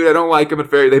scary, dude. I don't like them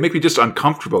they make me just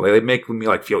uncomfortable. They make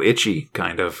me feel itchy,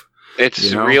 kind of.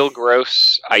 It's real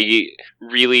gross. I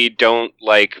really don't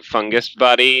like fungus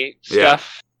body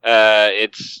stuff. Yeah.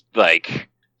 It's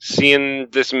seeing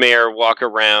this mayor walk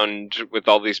around with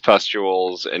all these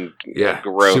pustules and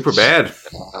gross. Super bad.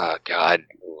 Oh, God.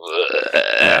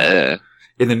 Yeah.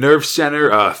 In the Nerve Center,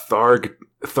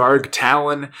 Tharg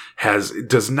Talon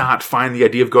does not find the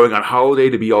idea of going on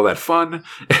holiday to be all that fun,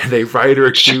 and a writer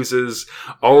accuses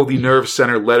all the Nerve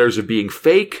Center letters of being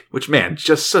fake, which, man,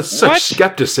 just such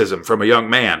skepticism from a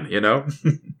young man,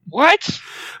 What?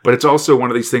 But it's also one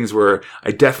of these things where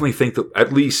I definitely think that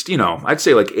at least, I'd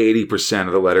say 80%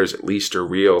 of the letters at least are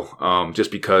real, just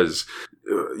because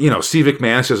Steve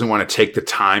McManus doesn't want to take the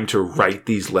time to write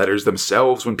these letters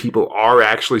themselves when people are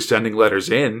actually sending letters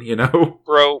in,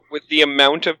 Bro, with the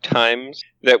amount of times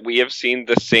that we have seen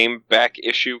the same back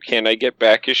issue, can I get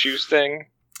back issues thing?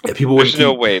 Yeah, there's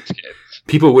no way it's kids.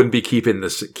 People wouldn't be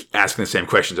asking the same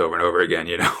questions over and over again,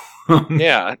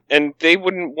 Yeah, and they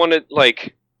wouldn't want to,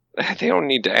 they don't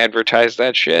need to advertise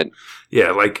that shit.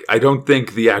 Yeah, I don't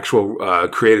think the actual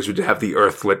creators would have the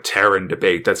Earthlit Terran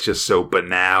debate. That's just so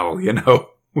banal,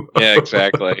 Yeah,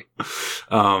 exactly.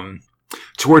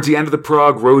 Towards the end of the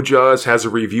prog, Rojas has a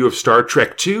review of Star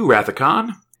Trek II, Wrath of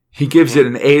Khan. He gives it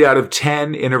an 8 out of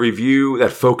 10 in a review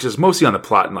that focuses mostly on the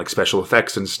plot and special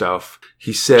effects and stuff.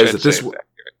 He says that this...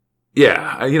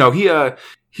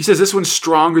 he says this one's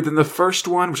stronger than the first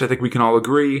one, which I think we can all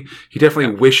agree. He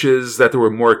definitely wishes that there were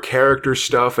more character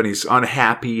stuff, and he's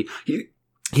unhappy. He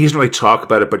doesn't really talk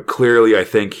about it, but clearly I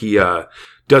think he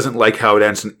doesn't like how it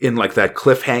ends in that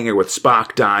cliffhanger with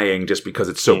Spock dying, just because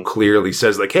it so clearly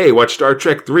says hey, watch Star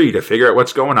Trek 3 to figure out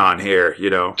what's going on here,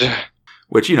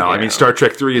 Which, Star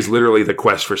Trek 3 is literally the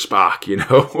quest for Spock,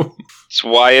 That's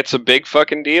why it's a big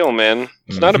fucking deal, man.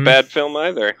 It's not a bad film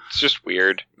either. It's just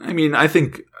weird. I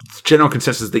think general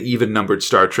consensus is the even-numbered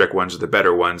Star Trek ones are the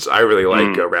better ones. I really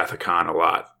like Wrath of Khan a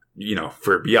lot,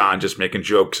 for beyond just making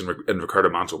jokes and Ricardo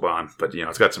Montalban. But,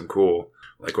 it's got some cool,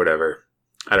 whatever.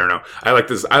 I don't know. I like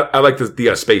this. I like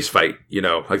the space fight.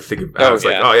 Think about.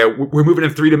 We're moving in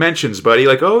 3 dimensions, buddy.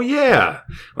 Oh yeah,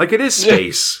 it is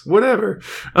space. Whatever.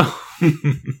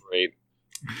 Great.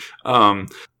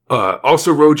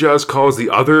 Also, Rojas calls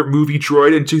the other movie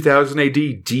droid in 2000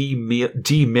 AD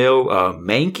D-Mill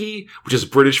Manky, which is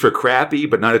British for crappy,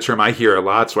 but not a term I hear a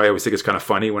lot. So I always think it's kind of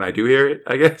funny when I do hear it.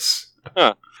 I guess.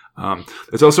 Huh.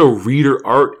 There's also reader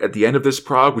art at the end of this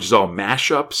prog, which is all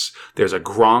mashups. There's a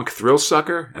Gronk thrill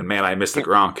sucker, and man, I miss the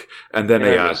Gronk. And then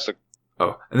and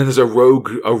then there's a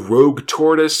rogue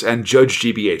tortoise and Judge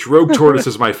GBH. Rogue tortoise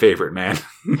is my favorite, man.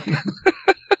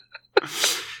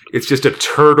 It's just a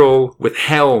turtle with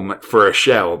helm for a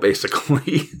shell,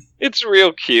 basically. It's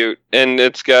real cute, and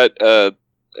it's got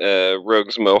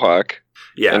Rogue's mohawk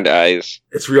and eyes.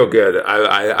 It's real good.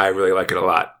 I really like it a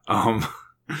lot.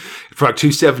 Prog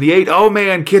 278. Oh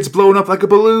man, kid's blowing up like a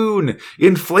balloon.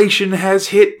 Inflation has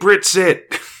hit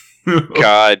Britsit.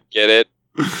 God, get it?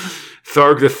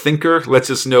 Tharg the Thinker lets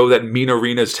us know that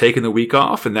Minorina's taken the week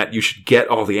off and that you should get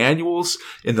all the annuals.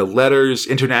 In the letters,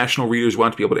 international readers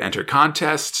want to be able to enter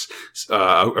contests.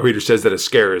 A reader says that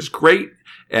Ascara is great,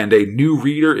 and a new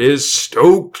reader is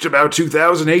stoked about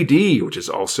 2000 AD, which is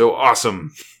also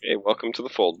awesome. Hey, welcome to the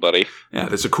fold, buddy. Yeah,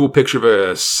 there's a cool picture of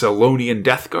a Selonian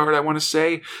Death Guard, I want to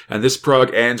say. And this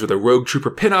prog ends with a Rogue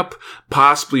Trooper pinup,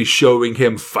 possibly showing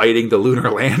him fighting the lunar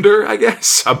lander, I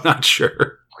guess. I'm not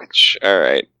sure. All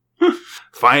right.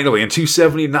 Finally, in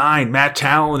 279, Matt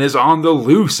Talon is on the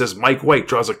loose as Mike White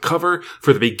draws a cover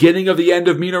for the beginning of the end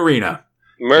of Minorina.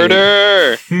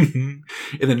 Murder! In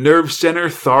the Nerve Center,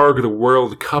 Tharg, the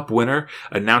World Cup winner,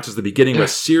 announces the beginning of a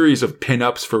series of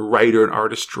pinups for writer and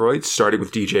artist droids, starting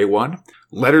with DJ1.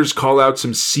 Letters call out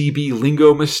some CB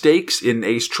lingo mistakes in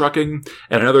Ace Trucking,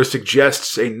 and another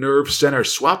suggests a Nerve Center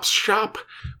swap shop,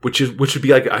 which would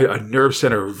be a Nerve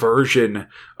Center version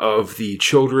of the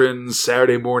children's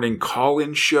Saturday morning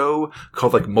call-in show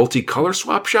called Multicolor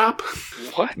Swap Shop.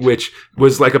 What? Which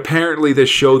was apparently this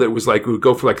show that was it would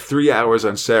go for 3 hours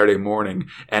on Saturday morning,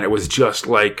 and it was just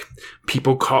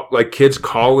people kids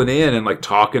calling in and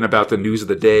talking about the news of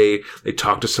the day. They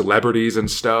talk to celebrities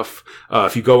and stuff.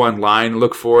 If you go online and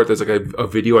look for it, there's a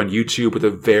video on YouTube with a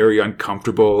very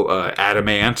uncomfortable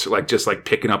Adamant just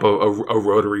picking up a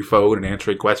rotary phone and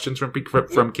answering questions from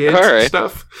kids and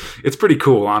stuff. It's pretty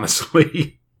cool,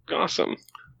 honestly. Awesome.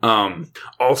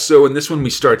 Also, in this one, we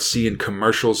start seeing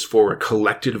commercials for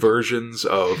collected versions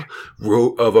of a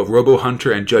Robo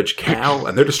Hunter and Judge Cal,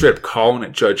 and they're just straight up calling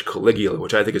it Judge Caligula,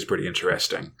 which I think is pretty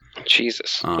interesting.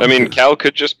 Jesus. Cal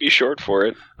could just be short for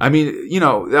it.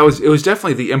 It was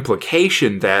definitely the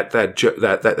implication that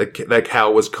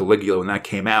Cal was Caligula when that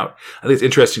came out. I think it's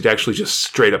interesting to actually just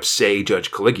straight up say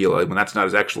Judge Caligula when that's not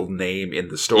his actual name in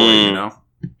the story,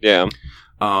 Yeah.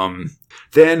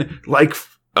 Then,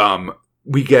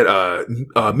 we get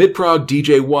mid-prog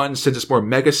DJ1 sends us more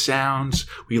mega sounds.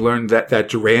 We learned that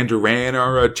Duran Duran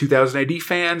are 2000 AD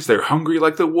fans. They're hungry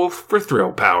like the wolf for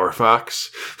thrill power,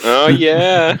 Fox. Oh,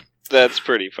 yeah. That's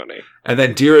pretty funny. And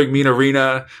then during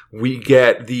Minorina, we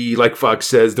get like Fox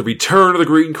says, the return of the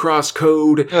Green Cross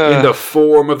code in the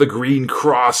form of the Green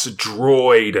Cross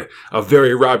droid. A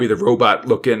very Robbie the Robot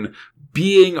looking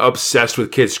being obsessed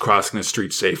with kids crossing the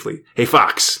street safely. Hey,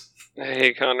 Fox.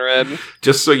 Hey, Conrad.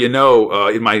 Just so you know,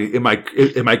 in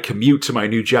my commute to my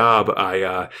new job,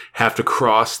 I have to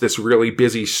cross this really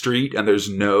busy street, and there's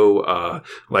no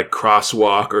like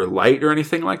crosswalk or light or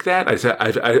anything like that. I just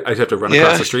have to run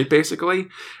across the street basically.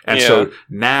 And so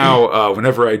now,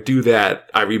 whenever I do that,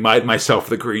 I remind myself of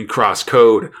the green cross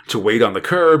code to wait on the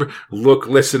curb, look,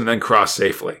 listen, and then cross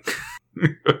safely.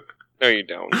 No, you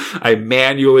don't. I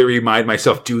manually remind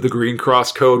myself, do the green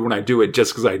cross code when I do it,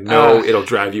 just because I know it'll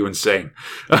drive you insane.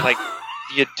 Like,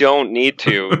 you don't need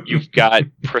to. You've got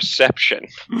perception.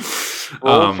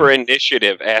 Roll for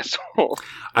initiative, asshole.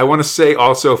 I want to say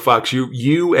also, Fox,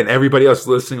 you and everybody else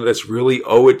listening to this really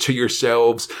owe it to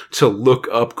yourselves to look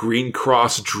up Green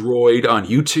Cross Droid on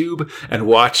YouTube and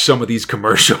watch some of these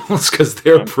commercials, because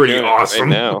they're pretty awesome.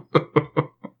 Right now.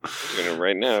 I'm doing it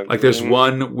right now. Like there's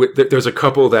there's a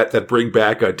couple that bring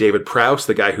back David Prowse,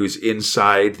 the guy who's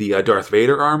inside the Darth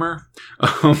Vader armor,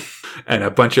 and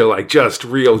a bunch of like just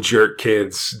real jerk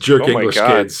English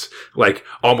kids, like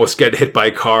almost get hit by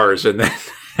cars and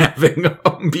then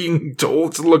being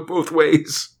told to look both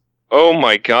ways. Oh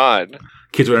my God.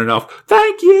 Kids running off,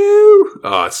 thank you!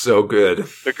 Oh, it's so good.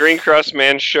 The Green Cross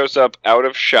man shows up out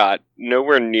of shot,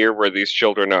 nowhere near where these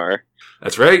children are.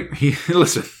 That's right.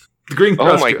 Listen. The Green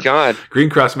Cross, oh my God! Green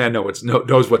Cross man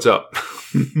knows what's up.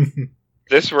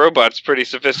 This robot's pretty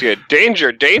sophisticated.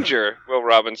 Danger, danger! Will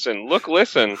Robinson, look,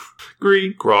 listen.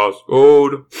 Green Cross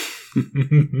Ode.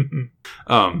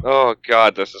 Oh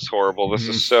God, this is horrible. This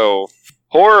is so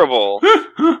horrible.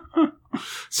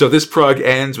 So this prog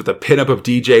ends with a pinup of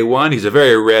DJ1. He's a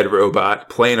very red robot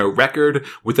playing a record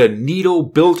with a needle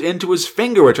built into his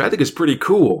finger, which I think is pretty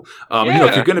cool. You know,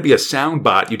 if you're going to be a sound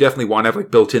bot, you definitely want to have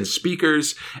like built-in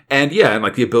speakers and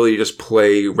like the ability to just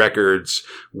play records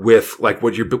with like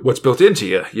what's built into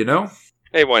you, you know?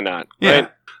 Hey, why not? Yeah. Right?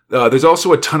 There's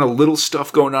also a ton of little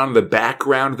stuff going on in the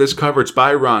background of this cover. It's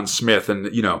by Ron Smith, and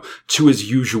to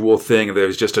his usual thing,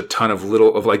 there's just a ton of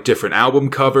like different album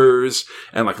covers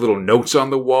and like little notes on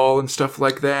the wall and stuff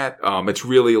like that. It's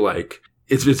really like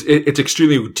it's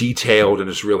extremely detailed and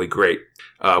it's really great.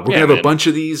 We're gonna have a bunch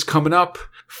of these coming up.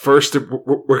 First,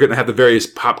 we're gonna have the various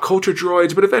pop culture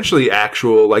droids, but eventually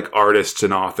actual like artists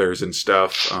and authors and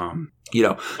stuff. It's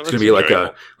gonna be like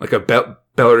a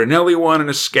Bellardinelli one and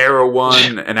a Scarrow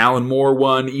one, an Alan Moore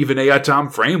one, even a Tom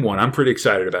Frame one. I'm pretty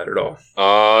excited about it all.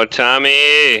 Oh,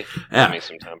 Tommy! Yeah. Give me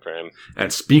some Tom Frame.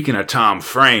 And speaking of Tom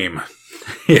Frame,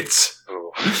 it's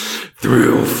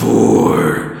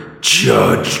 304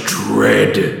 Judge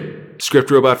Dredd. Script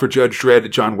robot for Judge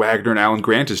Dredd, John Wagner and Alan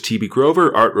Grant is T.B.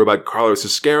 Grover. Art robot Carlos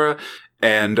Esquerra.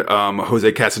 And Jose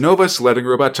Casanovas, letting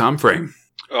robot Tom Frame.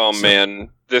 Oh, man.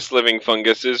 This living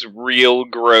fungus is real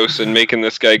gross and making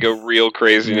this guy go real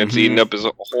crazy, and it's eating up his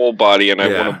whole body, and I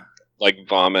want to, like,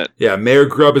 vomit. Yeah, Mayor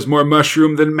Grubb is more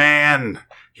mushroom than man.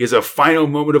 He has a final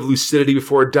moment of lucidity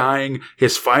before dying.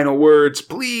 His final words,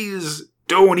 please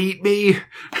don't eat me.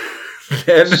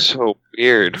 Then, so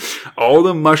weird. All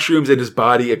the mushrooms in his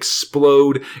body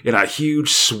explode in a huge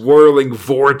swirling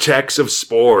vortex of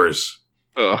spores.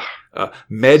 Ugh.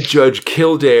 Med Judge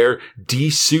Kildare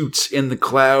de-suits in the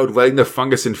cloud, letting the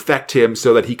fungus infect him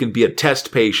so that he can be a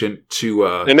test patient to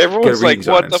and everyone's like,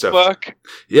 what the fuck?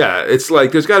 Yeah, it's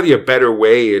like there's got to be a better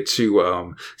way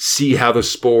to see how the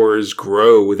spores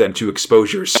grow than to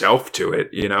expose yourself to it,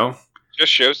 you know?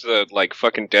 Just shows the like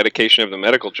fucking dedication of the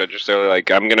medical judges. They're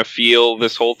like, I'm gonna feel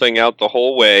this whole thing out the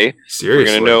whole way.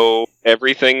 Seriously, we're gonna know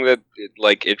everything that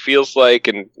it feels like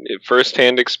and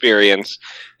first-hand experience,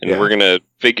 and we're gonna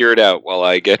figure it out while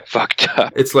I get fucked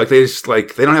up. It's like they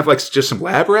don't have like just some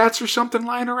lab rats or something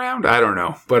lying around. I don't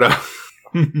know, but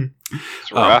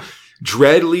it's rough.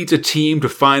 Dredd leads a team to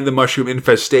find the mushroom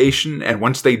infestation, and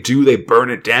once they do, they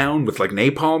burn it down with like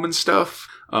napalm and stuff.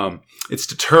 It's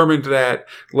determined that,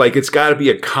 like, it's got to be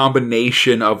a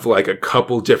combination of, like, a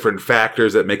couple different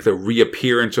factors that make the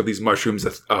reappearance of these mushrooms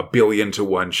a billion to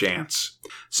one chance.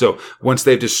 So once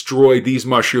they've destroyed these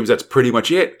mushrooms, that's pretty much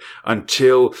it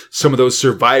until some of those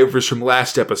survivors from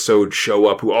last episode show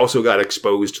up who also got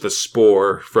exposed to the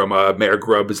spore from Mayor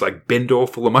Grubb's, like, bindle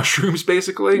full of mushrooms,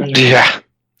 basically. Yeah.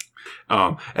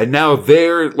 And now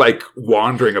they're, like,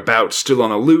 wandering about, still on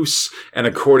the loose, and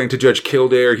according to Judge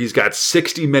Kildare, he's got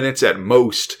 60 minutes at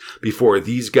most before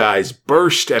these guys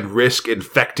burst and risk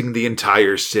infecting the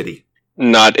entire city.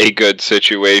 Not a good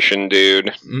situation,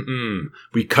 dude.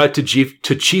 We cut to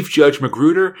Chief Judge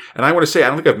Magruder, and I want to say, I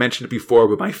don't think I've mentioned it before,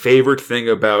 but my favorite thing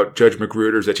about Judge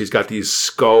Magruder is that she's got these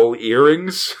skull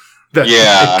earrings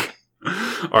that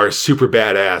are super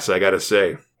badass, I gotta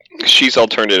say. She's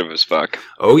alternative as fuck.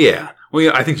 Oh, yeah. Well,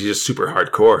 yeah, I think she's just super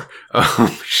hardcore.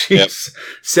 She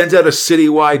sends out a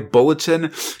citywide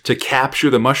bulletin to capture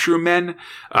the Mushroom Men.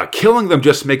 Killing them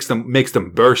just makes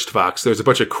them burst, Fox. There's a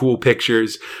bunch of cool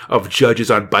pictures of judges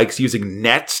on bikes using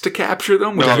nets to capture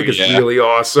them, which I think is really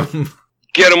awesome.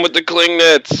 Get them with the cling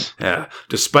nets. Yeah.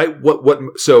 Despite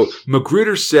so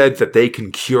Magruder said that they can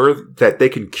cure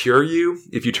you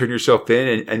if you turn yourself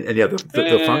in and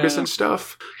the fungus and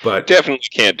stuff. But definitely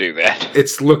can't do that.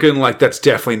 It's looking like that's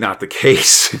definitely not the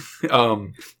case.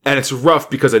 And it's rough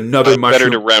because another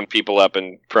mushroom. Better to round people up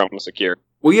and promise a cure.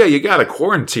 Well, yeah, you got to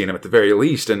quarantine them at the very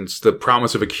least, and the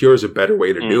promise of a cure is a better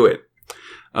way to do it.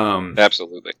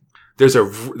 Absolutely. There's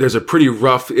a pretty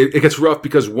rough. It gets rough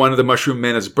because one of the Mushroom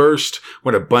Men has burst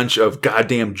when a bunch of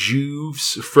goddamn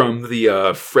Juves from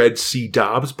the Fred C.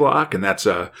 Dobbs block, and that's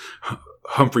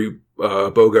Humphrey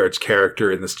Bogart's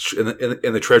character in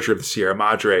the Treasure of the Sierra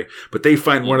Madre. But they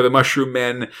find one of the Mushroom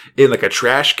Men in like a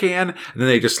trash can, and then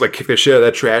they just like kick the shit out of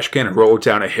that trash can and roll it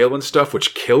down a hill and stuff,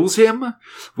 which kills him.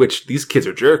 Which these kids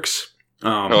are jerks.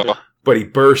 But he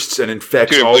bursts and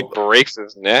infects breaks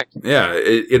his neck. Yeah,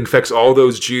 it infects all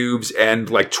those Jubes and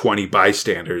like 20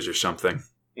 bystanders or something.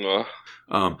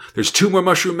 There's 2 more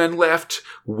Mushroom Men left.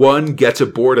 One gets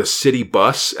aboard a city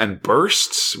bus and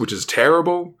bursts, which is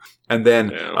terrible. And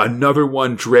then another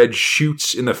one Dredd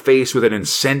shoots in the face with an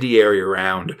incendiary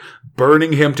round,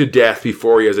 burning him to death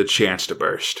before he has a chance to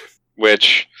burst.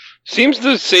 Which seems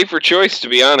the safer choice, to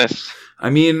be honest. I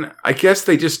mean, I guess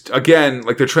they just, again,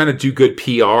 like they're trying to do good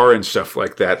PR and stuff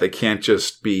like that. They can't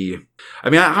just be... I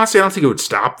mean, honestly, I don't think it would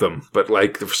stop them. But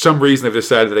like, for some reason, they've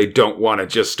decided that they don't want to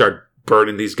just start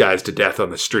burning these guys to death on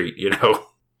the street, you know?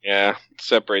 Yeah, it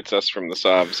separates us from the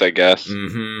Sobs, I guess.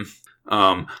 Mm-hmm.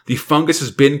 The fungus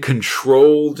has been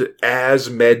controlled as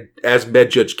Med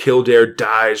Judge Kildare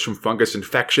dies from fungus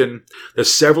infection.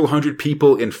 There's several hundred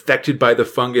people infected by the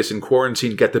fungus in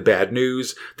quarantine get the bad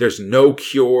news. There's no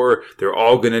cure. They're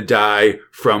all gonna die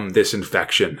from this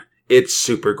infection. It's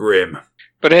super grim.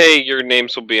 But hey, your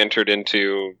names will be entered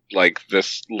into, like,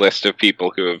 this list of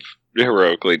people who have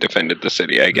heroically defended the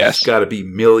city, I guess. There's gotta be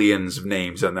millions of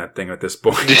names on that thing at this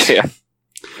point. Yeah.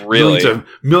 Really?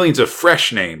 Millions of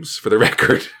fresh names, for the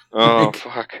record. Oh,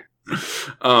 fuck.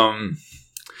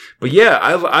 But yeah,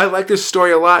 I like this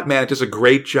story a lot, man. It does a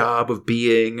great job of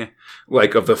being,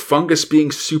 like, of the fungus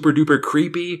being super duper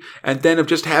creepy, and then of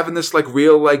just having this, like,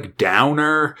 real, like,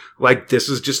 downer, like, this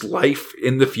is just life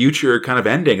in the future kind of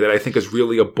ending that I think is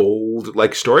really a bold,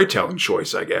 like, storytelling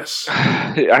choice, I guess.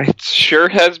 It sure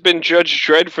has been Judge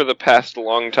Dredd for the past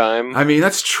long time. I mean,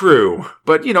 that's true.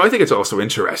 But, you know, I think it's also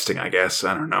interesting, I guess.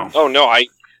 I don't know. Oh, no, I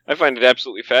find it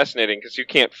absolutely fascinating, because you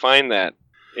can't find that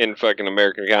in fucking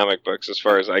American comic books, as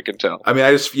far as I can tell. I mean,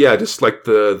 just like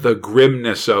the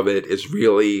grimness of it is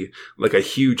really like a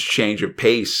huge change of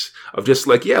pace of just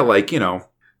like, yeah, like, you know,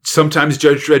 sometimes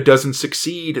Judge Dredd doesn't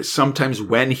succeed. Sometimes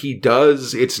when he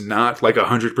does, it's not like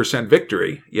 100%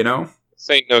 victory, you know? This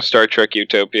ain't no Star Trek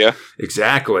Utopia.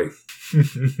 Exactly.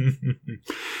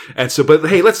 And so, but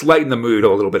hey, let's lighten the mood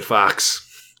a little bit, Fox.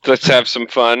 Let's have some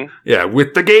fun. Yeah,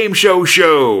 with the Game Show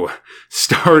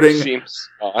starting. Seems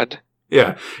odd.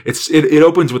 Yeah, it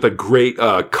opens with a great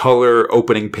color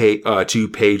opening 2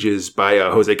 pages by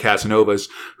Jose Casanovas,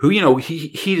 who, you know,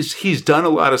 he's done a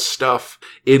lot of stuff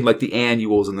in like the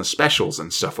annuals and the specials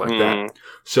and stuff like that.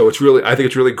 So I think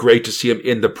it's really great to see him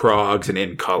in the progs and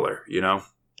in color, you know?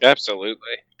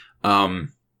 Absolutely.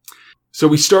 So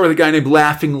we start with a guy named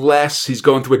Laughing Les. He's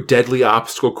going through a deadly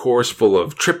obstacle course full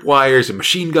of tripwires and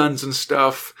machine guns and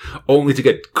stuff, only to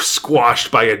get squashed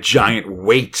by a giant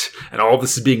weight. And all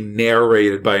this is being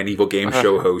narrated by an evil game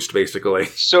show host, basically.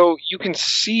 So you can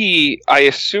see, I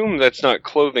assume that's not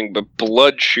clothing, but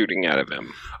blood shooting out of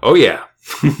him. Oh, yeah.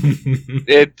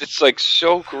 It's like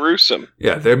so gruesome.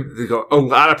 Yeah, a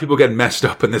lot of people get messed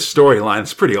up in this storyline.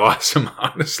 It's pretty awesome,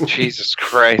 honestly. Jesus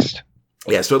Christ.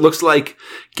 Yeah, so it looks like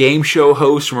game show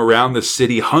hosts from around the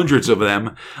city, hundreds of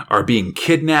them, are being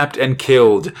kidnapped and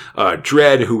killed.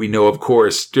 Dredd, who we know, of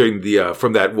course, during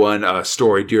from that one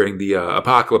story during the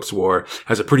Apocalypse War,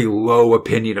 has a pretty low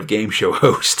opinion of game show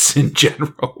hosts in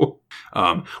general.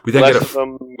 We then Less of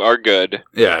them are good.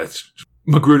 Yeah,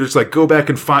 Magruder's like, go back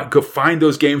and find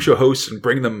those game show hosts and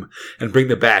bring them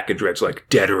back. And Dredd's like,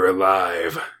 dead or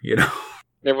alive, you know.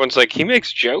 Everyone's like, he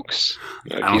makes jokes?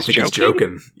 I don't think he's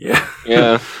joking. Yeah.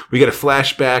 Yeah. We get a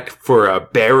flashback for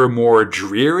Barrymore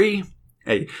Dreary,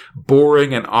 a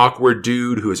boring and awkward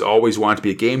dude who has always wanted to be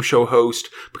a game show host,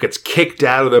 but gets kicked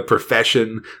out of the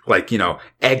profession, like, you know,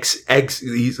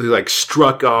 he's like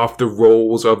struck off the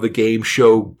roles of the game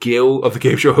show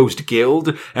host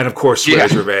guild, and of course, for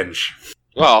his revenge.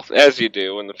 Well, as you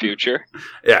do in the future.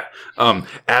 Yeah.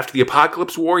 After the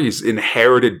Apocalypse War, he's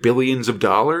inherited billions of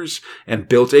dollars and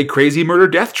built a crazy murder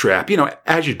death trap. You know,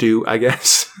 as you do, I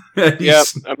guess. Yeah,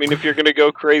 I mean, if you're going to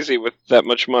go crazy with that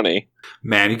much money.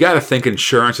 Man, you got to think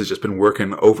insurance has just been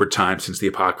working overtime since the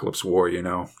Apocalypse War, you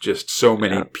know? Just so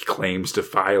many claims to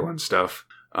file and stuff.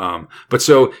 But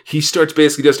so he starts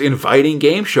basically just inviting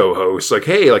game show hosts, like,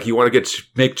 hey, like, you want to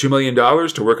make $2 million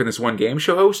to work on this one game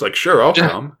show host? Like, sure, I'll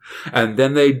come. And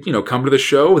then they, you know, come to the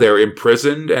show, they're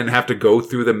imprisoned and have to go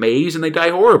through the maze and they die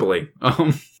horribly.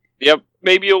 Yep.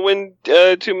 Maybe you'll win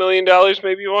 $2 million,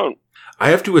 maybe you won't. I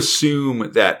have to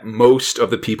assume that most of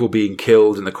the people being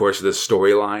killed in the course of this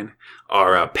storyline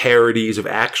are parodies of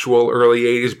actual early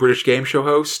 80s British game show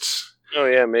hosts. Oh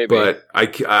yeah, maybe. But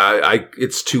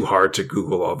it's too hard to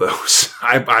Google all those.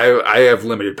 I have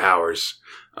limited powers.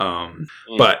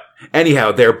 But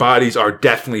anyhow, their bodies are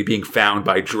definitely being found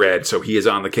by Dredd, so he is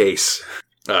on the case.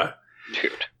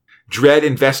 Dude. Dredd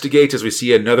investigates as we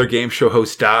see another game show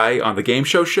host die on the game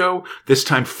show, this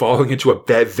time falling into a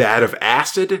vat of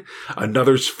acid.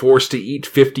 Another's forced to eat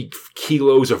 50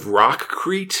 kilos of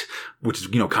rockcrete, which is,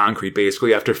 you know, concrete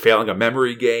basically, after failing a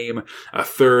memory game. A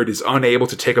third is unable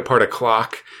to take apart a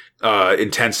clock in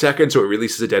 10 seconds, so it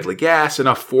releases a deadly gas, and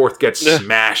a fourth gets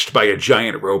smashed by a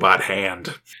giant robot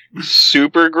hand.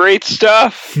 Super great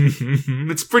stuff.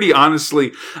 It's pretty,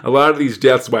 honestly, a lot of these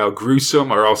deaths, while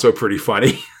gruesome, are also pretty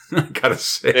funny. I gotta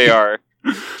say. They are.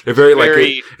 They're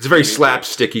it's a very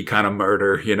slapsticky kind of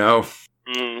murder, you know?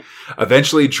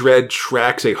 Eventually, Dredd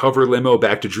tracks a hover limo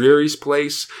back to Dreary's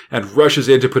place and rushes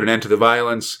in to put an end to the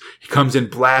violence. He comes in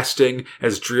blasting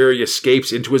as Dreary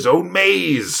escapes into his own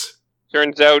maze.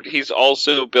 Turns out he's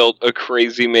also built a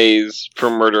crazy maze for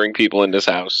murdering people in his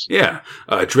house. Yeah.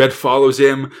 Dredd follows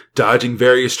him, dodging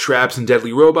various traps and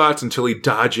deadly robots until he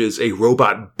dodges a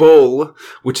robot bull,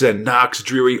 which then knocks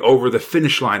Dreary over the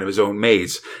finish line of his own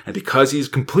maze. And because he's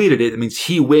completed it, it means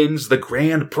he wins the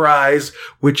grand prize,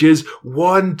 which is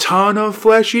 1 ton of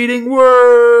flesh-eating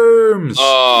worms!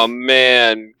 Oh,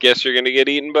 man. Guess you're gonna get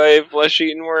eaten by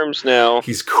flesh-eating worms now.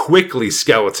 He's quickly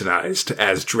skeletonized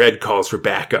as Dredd calls for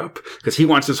backup, because he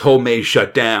wants this whole maze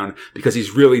shut down, because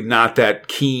he's really not that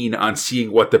keen on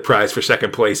seeing what the prize for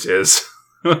second place is.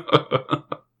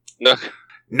 No.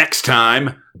 Next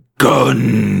time,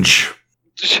 Gunge.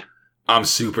 I'm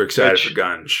super excited for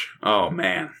Gunge. Oh,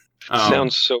 man.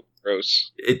 Sounds so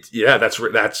gross.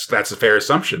 That's a fair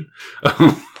assumption.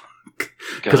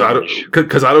 Because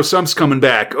Otto Sump's coming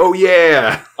back. Oh,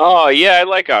 yeah. Oh, yeah, I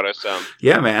like Otto Sump.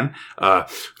 Yeah, man.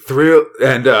 Thrill.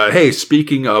 And, hey,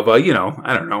 speaking of, I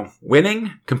don't know,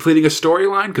 winning, completing a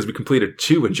storyline, because we completed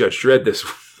 2 in Judge Dredd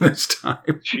this time.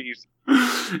 Jeez.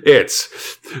 It's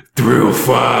Thrill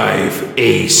 5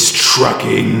 Ace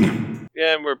Trucking.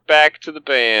 Yeah, and we're back to the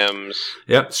BAMs.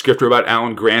 Yep, script robot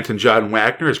Alan Grant and John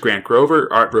Wagner as Grant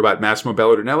Grover, art robot Massimo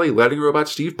Bellardinelli, lighting robot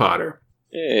Steve Potter.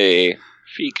 Hey.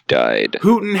 Feek died.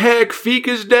 Hootin' heck, Feek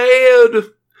is dead!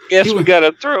 Guess we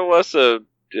gotta throw us a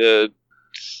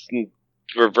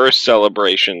reverse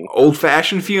celebration.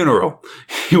 Old-fashioned funeral.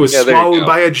 He was swallowed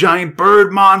by a giant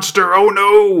bird monster. Oh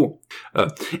no!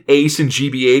 Ace and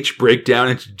GBH break down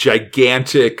into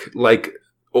gigantic, like,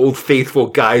 Old Faithful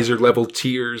geyser-level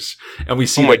tears. And we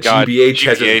see GBH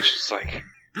has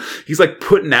he's like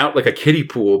putting out like a kiddie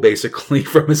pool, basically,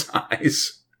 from his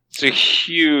eyes. It's a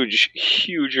huge,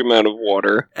 huge amount of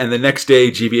water. And the next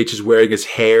day, GBH is wearing his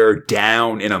hair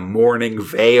down in a mourning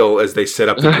veil as they set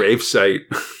up the gravesite.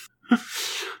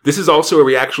 This is also where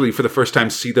we actually, for the first time,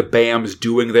 see the BAMs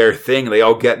doing their thing. They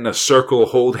all get in a circle,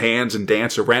 hold hands, and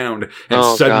dance around.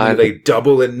 And suddenly they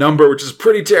double in number, which is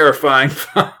pretty terrifying,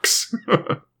 Fox.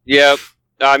 Yep.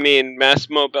 I mean,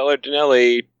 Massimo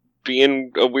Bellardinelli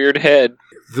being a weird head.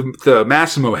 The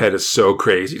Massimo head is so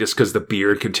crazy just because the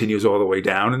beard continues all the way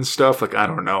down and stuff. Like, I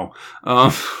don't know.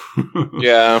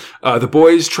 Yeah. The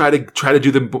boys try to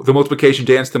do the multiplication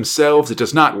dance themselves. It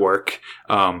does not work.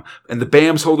 And the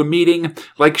BAMs hold a meeting.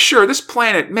 Like, sure, this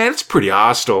planet, man, it's pretty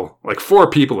hostile. Like, 4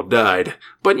 people have died.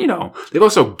 But, they've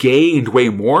also gained way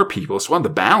more people. So on the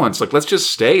balance, like, let's just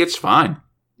stay. It's fine.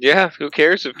 Yeah, who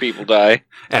cares if people die?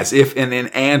 As if in an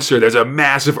answer, there's a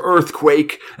massive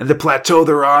earthquake, and the plateau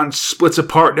they're on splits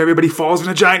apart, and everybody falls in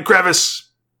a giant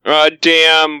crevice.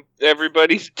 Damn,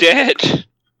 everybody's dead.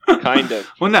 Kind of.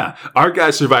 Well, nah. Our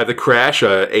guys survive the crash,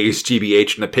 Ace,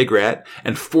 GBH, and the Pig Rat,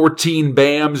 and 14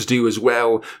 BAMs do as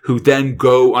well, who then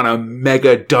go on a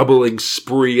mega doubling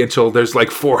spree until there's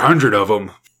like 400 of them.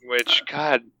 Which,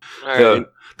 God, all right.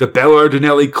 The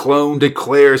Belardinelli clone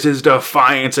declares his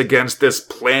defiance against this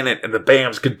planet, and the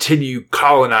BAMs continue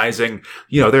colonizing.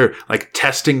 You know, they're like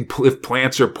testing if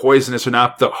plants are poisonous or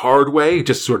not the hard way,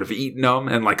 just sort of eating them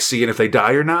and like seeing if they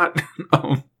die or not.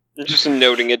 Just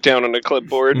noting it down on a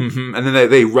clipboard. Mm-hmm. And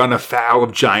then they run afoul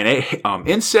of giant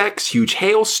insects, huge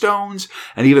hailstones,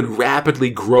 and even rapidly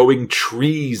growing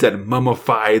trees that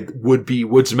mummify would-be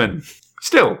woodsmen.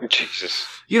 Still. Jesus.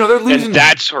 You know, they're losing. And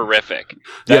that's horrific.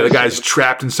 The guy's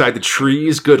trapped inside the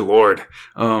trees. Good Lord.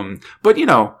 But, you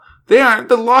know,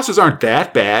 the losses aren't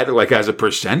that bad, like as a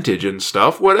percentage and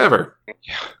stuff, whatever.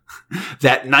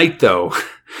 That night, though,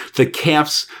 the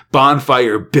camp's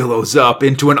bonfire billows up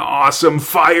into an awesome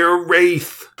fire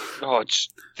wraith. Oh,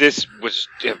 this was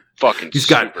fucking He's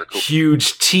super got cool.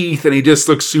 Huge teeth, and he just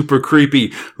looks super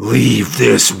creepy. Leave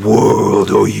this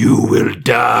world, or you will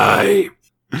die.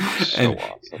 So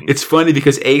awesome. It's funny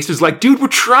because Ace is like, dude, we're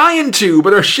trying to,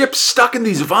 but our ship's stuck in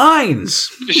these vines.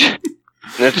 And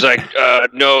it's like,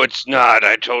 no, it's not.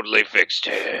 I totally fixed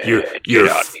it. Get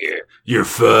out here. You're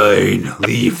fine.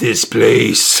 Leave this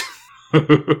place.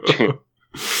 So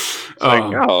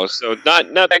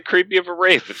not that creepy of a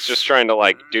wraith. It's just trying to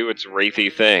like do its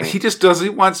wraithy thing. He just does. He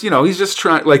wants, he's just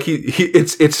trying. Like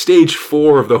it's stage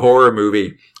 4 of the horror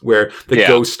movie where the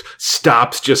ghost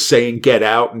stops just saying "get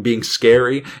out" and being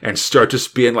scary and start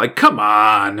just being like, "Come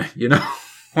on,"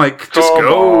 like just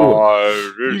go.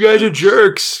 On. You guys are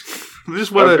jerks.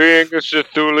 Just I'm being a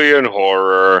Cthulian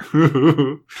horror.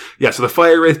 Yeah, so the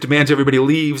fire wraith demands everybody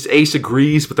leaves. Ace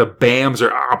agrees, but the BAMs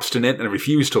are obstinate and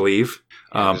refuse to leave.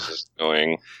 This is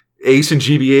annoying. Ace,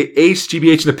 GBH,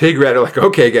 and the pig rat are like,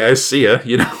 okay, guys, see ya.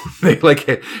 They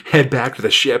like head back to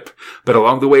the ship, but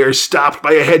along the way are stopped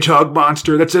by a hedgehog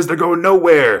monster that says they're going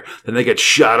nowhere. Then they get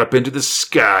shot up into the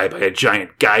sky by a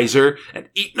giant geyser and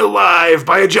eaten alive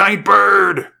by a giant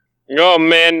bird. Oh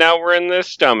man, now we're in this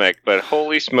stomach, but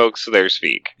holy smokes, there's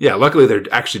Feek. Yeah, luckily they're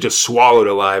actually just swallowed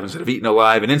alive instead of eaten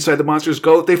alive, and inside the monster's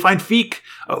gullet they find Feek,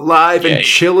 alive and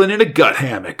chilling in a gut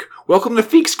hammock. Welcome to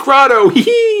Feek's Grotto,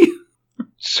 hee-hee!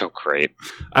 So great.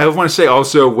 I want to say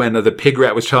also when the pig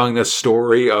rat was telling this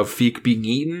story of Feek being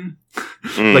eaten,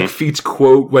 like Feek's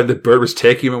quote when the bird was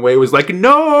taking him away was like,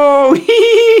 no,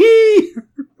 hee-hee!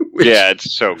 Yeah,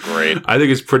 it's so great. I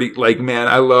think it's pretty, like, man,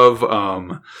 I love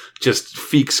just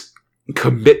Feek's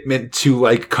commitment to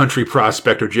like country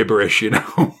prospector gibberish, Dude,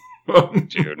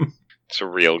 it's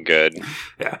real good.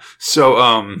 Yeah.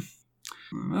 So,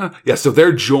 so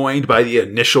they're joined by the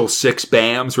initial 6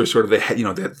 BAMs, who are sort of the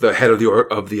head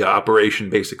of the operation,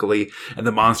 basically, and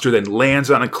the monster then lands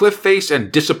on a cliff face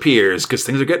and disappears because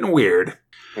things are getting weird.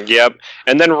 Yep,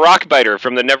 and then Rockbiter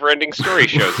from the Neverending Story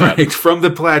shows up. Right, from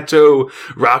the plateau,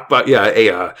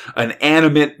 Rockbiter, an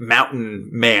animate mountain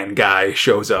man guy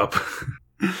shows up.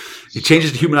 He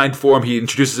changes to humanoid form. He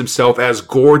introduces himself as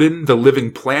Gordon, the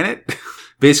living planet.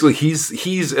 Basically,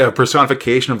 he's a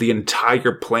personification of the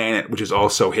entire planet, which is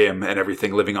also him and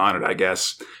everything living on it, I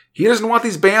guess. He doesn't want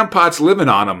these BAM pots living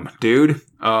on him, dude.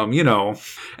 And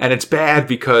it's bad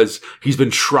because he's been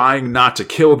trying not to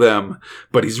kill them,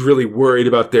 but he's really worried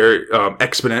about their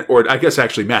exponent, or I guess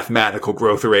actually mathematical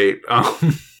growth rate.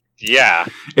 Yeah.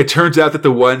 It turns out that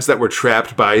the ones that were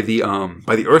trapped by the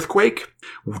earthquake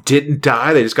didn't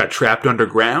die. They just got trapped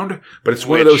underground. But it's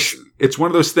one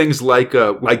of those things like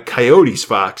Coyote's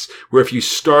Fox, where if you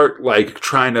start like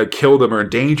trying to kill them or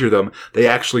endanger them, they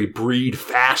actually breed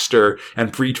faster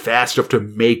enough to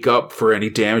make up for any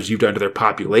damage you've done to their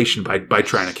population by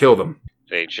trying to kill them.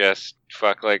 They just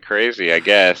fuck like crazy, I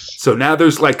guess. So now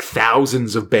there's like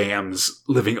thousands of BAMs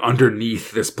living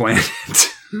underneath this planet.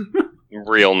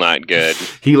 Real not good.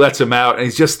 He lets him out, and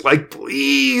he's just like,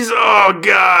 please, oh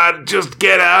God, just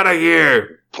get out of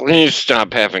here. Please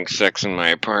stop having sex in my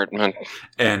apartment.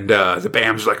 And the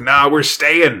BAM's like, nah, we're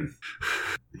staying.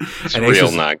 It's and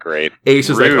real not great. Ace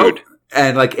is like, oh.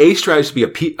 And like Ace tries to be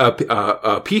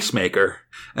a peacemaker.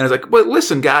 And it's like, well,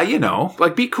 listen, guy,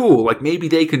 like be cool. Like maybe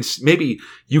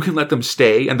you can let them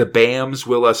stay and the BAMs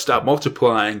will stop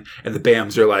multiplying. And the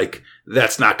BAMs are like,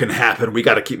 that's not going to happen. We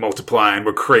got to keep multiplying.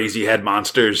 We're crazy head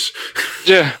monsters.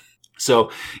 Yeah.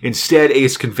 So instead,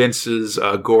 Ace convinces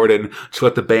Gordon to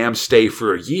let the BAM stay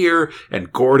for a year.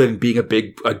 And Gordon, being a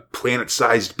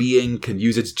planet-sized being, can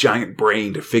use its giant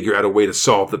brain to figure out a way to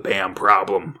solve the BAM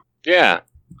problem. Yeah.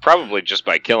 Probably just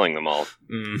by killing them all.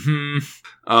 Mm-hmm.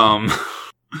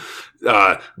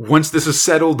 Once this is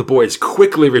settled, the boys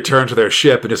quickly return to their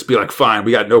ship and just be like, fine,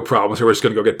 we got no problems here. We're just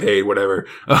going to go get paid, whatever.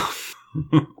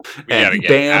 We gotta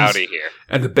get out of here.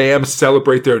 And the BAMs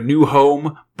celebrate their new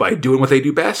home by doing what they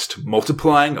do best,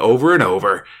 multiplying over and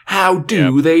over. How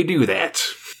do they do that?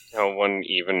 No one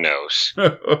even knows.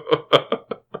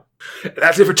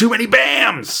 That's it for Too Many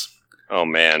Bams! Oh,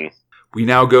 man. We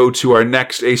now go to our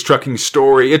next Ace Trucking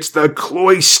story. It's the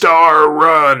Cloystar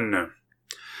Run.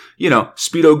 You know,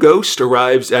 Speedo Ghost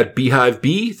arrives at Beehive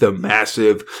B, the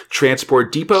massive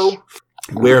transport depot,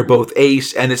 where both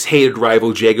Ace and his hated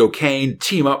rival Jago Kane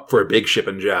team up for a big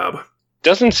shipping job.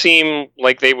 Doesn't seem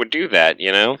like they would do that,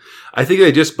 you know? I think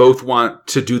they just both want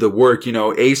to do the work. You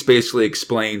know, Ace basically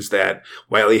explains that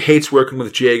while he hates working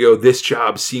with Jago, this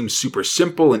job seems super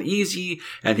simple and easy,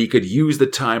 and he could use the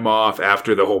time off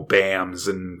after the whole BAMs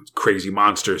and crazy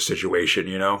monster situation,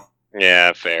 you know?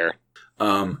 Yeah, fair.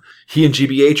 He and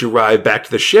GBH arrive back to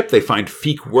the ship. They find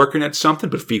Feek working at something,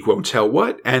 but Feek won't tell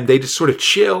what, and they just sort of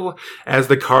chill as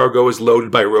the cargo is loaded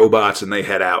by robots and they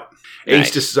head out. Nice.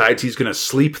 Ace decides he's going to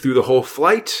sleep through the whole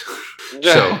flight.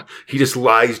 So he just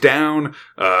lies down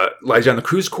the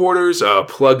cruise quarters,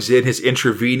 plugs in his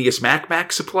intravenous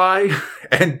Mac supply,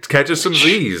 and catches some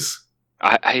Z's.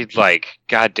 I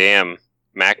goddamn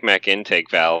Mac intake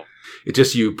valve. It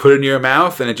just, you put it in your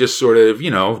mouth and it just sort of,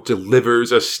 you know,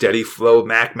 delivers a steady flow of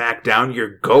Mac down your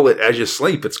gullet as you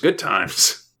sleep. It's good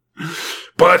times.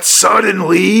 But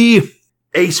suddenly,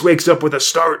 Ace wakes up with a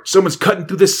start. Someone's cutting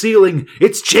through the ceiling.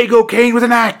 It's Jago Kane with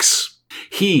an axe.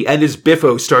 He and his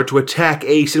Biffo start to attack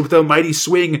Ace, and with a mighty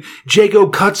swing, Jago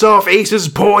cuts off Ace's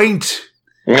point.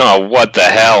 Oh, what the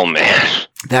hell, man?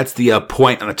 That's the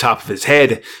point on the top of his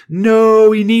head.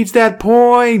 No, he needs that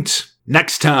point.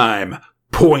 Next time,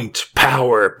 point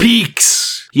power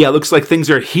peaks. Yeah, looks like things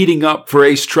are heating up for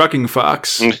Ace Trucking,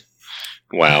 Fox.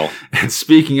 Wow. And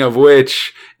speaking of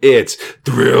which, it's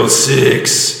Thrill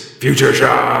 6 Future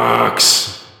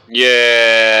Shocks.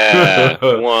 Yeah,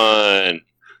 one.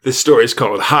 This story is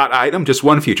called Hot Item. Just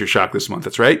one Future Shock this month,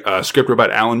 that's right. Script robot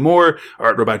Alan Moore,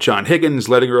 art robot John Higgins,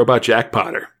 lettering robot Jack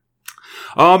Potter.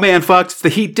 Oh man, Fox, it's the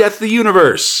heat death of the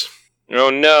universe.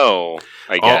 Oh no,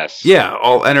 I guess.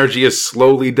 All energy is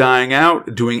slowly dying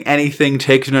out. Doing anything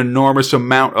takes an enormous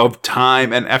amount of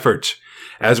time and effort.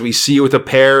 As we see with a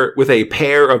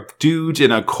pair of dudes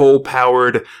in a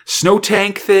coal-powered snow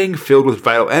tank thing filled with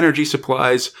vital energy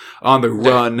supplies on the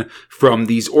run from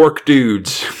these orc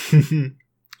dudes.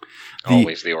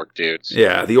 Always the orc dudes.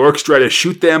 Yeah, the orcs try to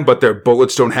shoot them, but their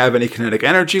bullets don't have any kinetic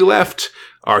energy left.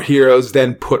 Our heroes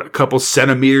then put a couple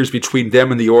centimeters between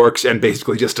them and the orcs and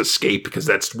basically just escape because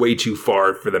that's way too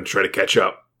far for them to try to catch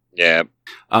up. Yeah.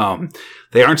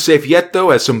 They aren't safe yet, though,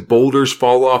 as some boulders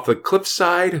fall off the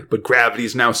cliffside, but gravity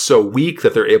is now so weak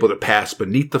that they're able to pass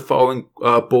beneath the falling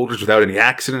boulders without any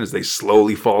accident as they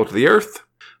slowly fall to the earth.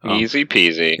 Easy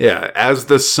peasy. Yeah, as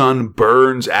the sun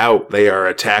burns out, they are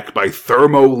attacked by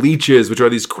thermo leeches, which are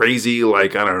these crazy,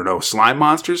 slime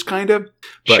monsters, kind of.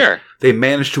 But sure. They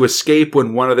manage to escape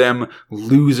when one of them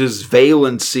loses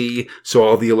valency, so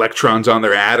all the electrons on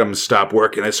their atoms stop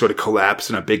working. They sort of collapse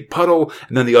in a big puddle,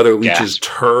 and then the other leeches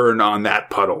turn on that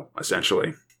puddle,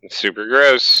 essentially. It's super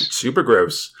gross. Super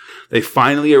gross. They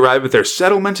finally arrive at their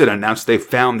settlement and announce they've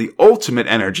found the ultimate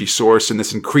energy source in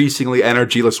this increasingly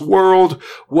energyless world.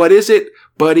 What is it?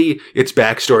 Buddy, it's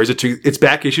back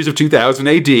issues of 2000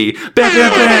 AD.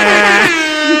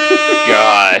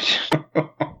 Gosh.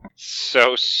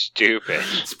 So stupid.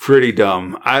 It's pretty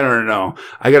dumb. I don't know.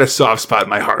 I got a soft spot in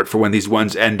my heart for when these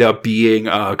ones end up being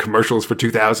commercials for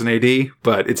 2000 AD,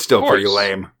 but it's still pretty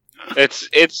lame. It's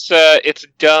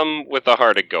dumb with a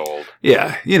heart of gold.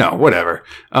 Yeah, whatever.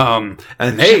 And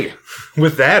hey,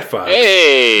 with that, Fox,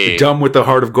 hey, dumb with the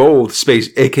heart of gold,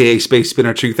 aka Space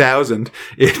Spinner 2000.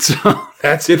 It's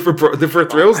that's it for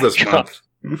thrills this month.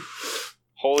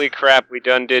 Holy crap, we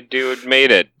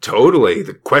made it. Totally.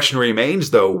 The question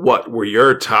remains, though, what were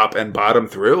your top and bottom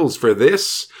thrills for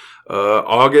this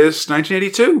August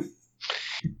 1982?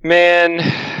 Man,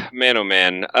 oh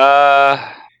man.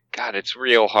 God, it's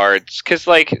real hard. Because,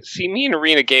 me and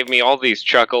Arena gave me all these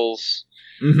chuckles.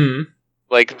 Mm-hmm.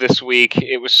 This week.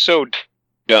 It was so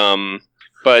dumb.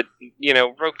 But,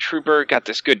 Rogue Trooper got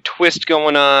this good twist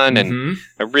going on, and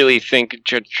I really think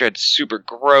Judge Dredd's super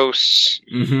gross.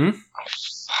 Mm-hmm. Oh,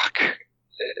 fuck.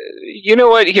 You know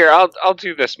what? Here, I'll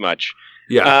do this much.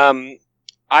 Yeah.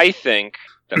 I think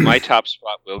that my top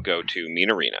spot will go to Mean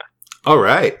Arena. All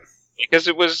right. Because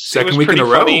it was second week in a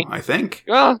row, I think.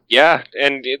 Well, yeah,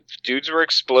 and dudes were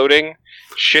exploding,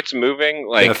 shit's moving.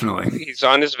 Definitely, he's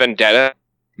on his vendetta.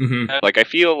 Mm-hmm. I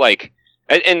feel like,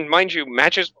 and mind you,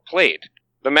 matches were played.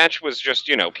 The match was just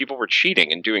people were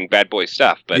cheating and doing bad boy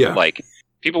stuff, but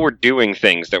people were doing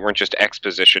things that weren't just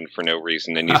exposition for no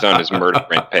reason. And he's on his murder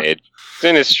rampage. It's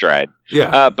in his stride.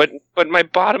 Yeah. But my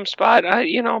bottom spot,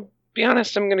 be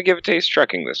honest, I'm going to give it to Ace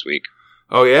Trucking this week.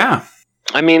 Oh yeah.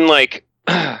 I mean,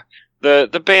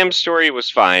 The BAM story was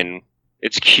fine.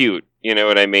 it's cute, you know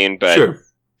what I mean? But sure.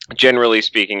 Generally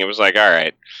speaking, it was like, all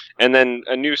right. And then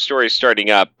a new story starting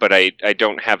up, but I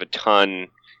don't have a ton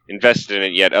invested in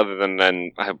it yet, other than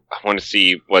I want to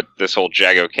see what this whole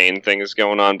Jago Kane thing is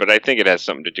going on, but I think it has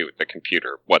something to do with the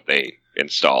computer, what they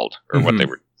installed, or what they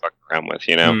were fucking around with,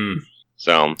 you know?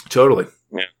 So totally.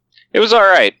 Yeah. It was all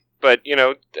right, but, you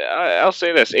know, I'll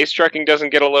say this. Ace Trucking doesn't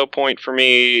get a low point for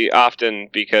me often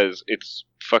because it's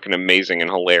fucking amazing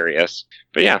and hilarious.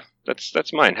 But yeah,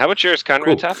 that's mine. How about yours, Conrad?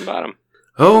 Cool. Top and bottom.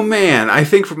 Oh, man. I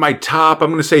think for my top, I'm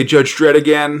going to say Judge Dredd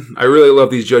again. I really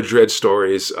love these Judge Dredd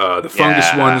stories. The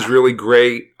Fungus one is really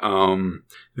great.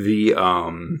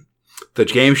 The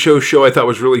game show I thought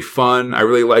was really fun. I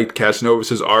really liked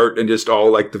Casanovas' art and just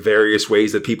all like the various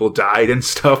ways that people died and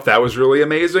stuff. That was really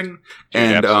amazing.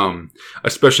 And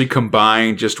especially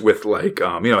combined just with like,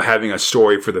 you know, having a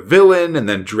story for the villain and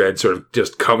then Dredd sort of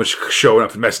just showing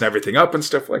up and messing everything up and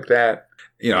stuff like that.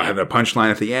 You know, having a punchline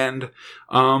at the end.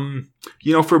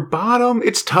 You know, for bottom,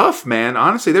 it's tough, man.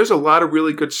 Honestly, there's a lot of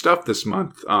really good stuff this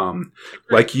month.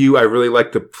 Like you, I really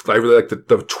like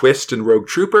the twist in Rogue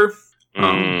Trooper.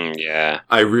 Yeah.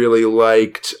 I really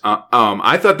liked,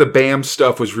 I thought the BAM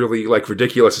stuff was really like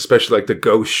ridiculous, especially like the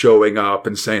ghost showing up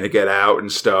and saying to get out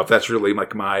and stuff. That's really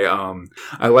like my,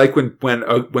 I like when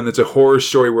it's a horror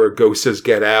story where a ghost says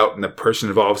get out and the person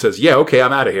involved says, yeah, okay,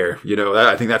 I'm out of here. You know,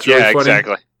 I think that's really funny. Yeah,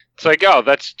 exactly. It's like, oh,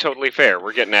 that's totally fair.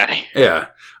 We're getting out of here. Yeah.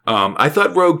 I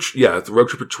thought the Rogue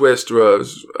Trooper twist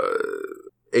was,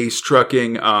 Ace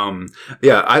Trucking. I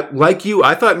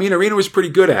thought Mean Arena was pretty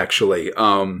good, actually.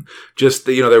 Just,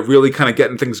 you know, they're really kind of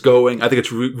getting things going. I think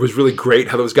it was really great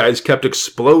how those guys kept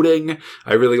exploding.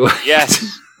 I really liked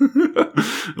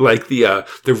like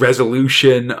the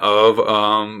resolution of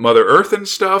Mother Earth and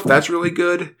stuff. That's really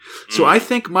good. So I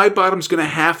think my bottom's going to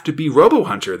have to be Robo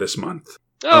Hunter this month.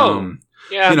 Oh.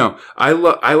 Yeah. You know, I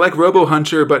like Robo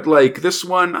Hunter, but like this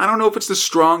one, I don't know if it's the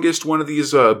strongest one of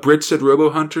these Brits at Robo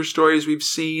Hunter stories we've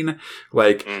seen.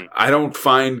 Like, I don't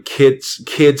find kids'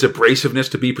 abrasiveness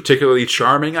to be particularly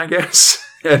charming, I guess.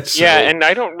 And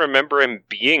I don't remember him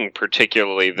being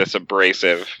particularly this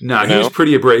abrasive. No, he was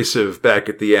pretty abrasive back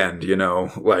at the end, you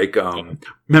know. Like,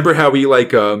 remember how he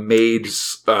like made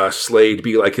Slade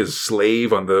be like his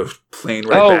slave on the plane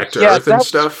back to Earth and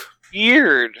stuff?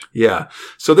 Weird. Yeah.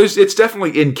 So it's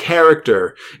definitely in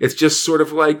character. It's just sort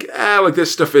of like,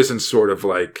 this stuff isn't sort of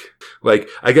like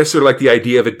I guess sort of like the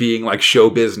idea of it being like show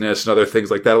business and other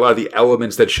things like that. A lot of the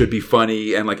elements that should be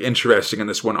funny and like interesting in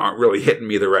this one aren't really hitting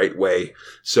me the right way.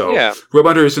 So Robo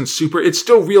Hunter isn't super, it's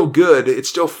still real good. It's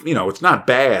still, you know, it's not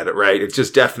bad, right? It's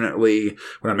just definitely,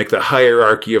 when I make the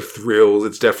hierarchy of thrills,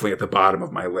 it's definitely at the bottom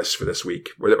of my list for this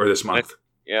week or this month.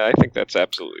 I think that's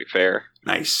absolutely fair.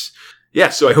 Nice. Yeah,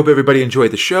 so I hope everybody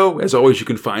enjoyed the show. As always, you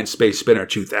can find Space Spinner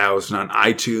 2000 on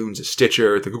iTunes,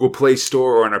 Stitcher, the Google Play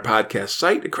Store, or on our podcast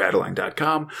site at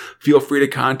cradoline.com. Feel free to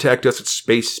contact us at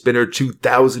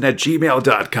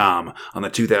spacespinner2000@gmail.com, on the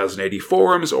 2080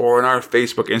 forums, or on our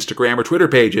Facebook, Instagram, or Twitter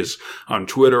pages. On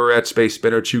Twitter at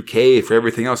SpaceSpinner2K. For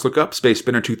everything else, look up Space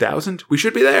Spinner 2000. We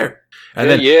should be there. And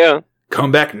then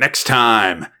come back next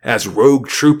time as Rogue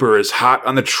Trooper is hot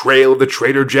on the trail of the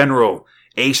Traitor General.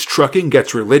 Ace Trucking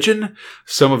gets religion.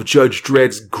 Some of Judge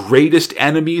Dredd's greatest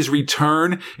enemies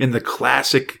return in the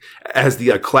classic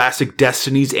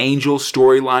Destiny's Angel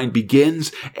storyline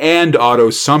begins, and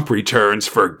Otto Sump returns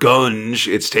for Gunge.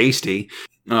 It's tasty.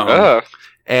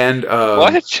 And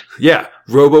what? Yeah,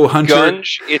 Robo Hunter.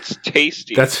 Gunge, it's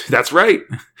tasty. That's right.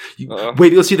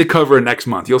 Wait, you'll see the cover next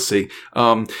month. You'll see.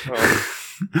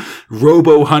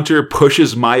 Robo Hunter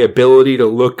pushes my ability to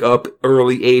look up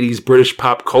early 80s British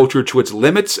pop culture to its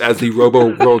limits as the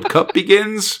Robo World Cup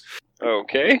begins.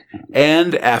 Okay.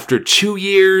 And after 2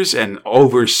 years and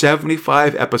over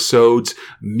 75 episodes,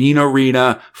 Mean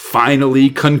Arena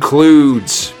finally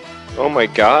concludes. Oh my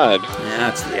god. Yeah,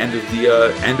 it's the end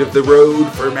of the road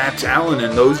for Matt Talon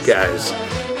and those guys.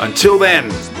 Until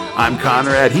then, I'm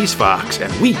Conrad, he's Fox,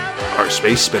 and we are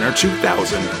Space Spinner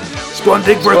 2000.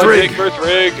 Splundig Birthrig!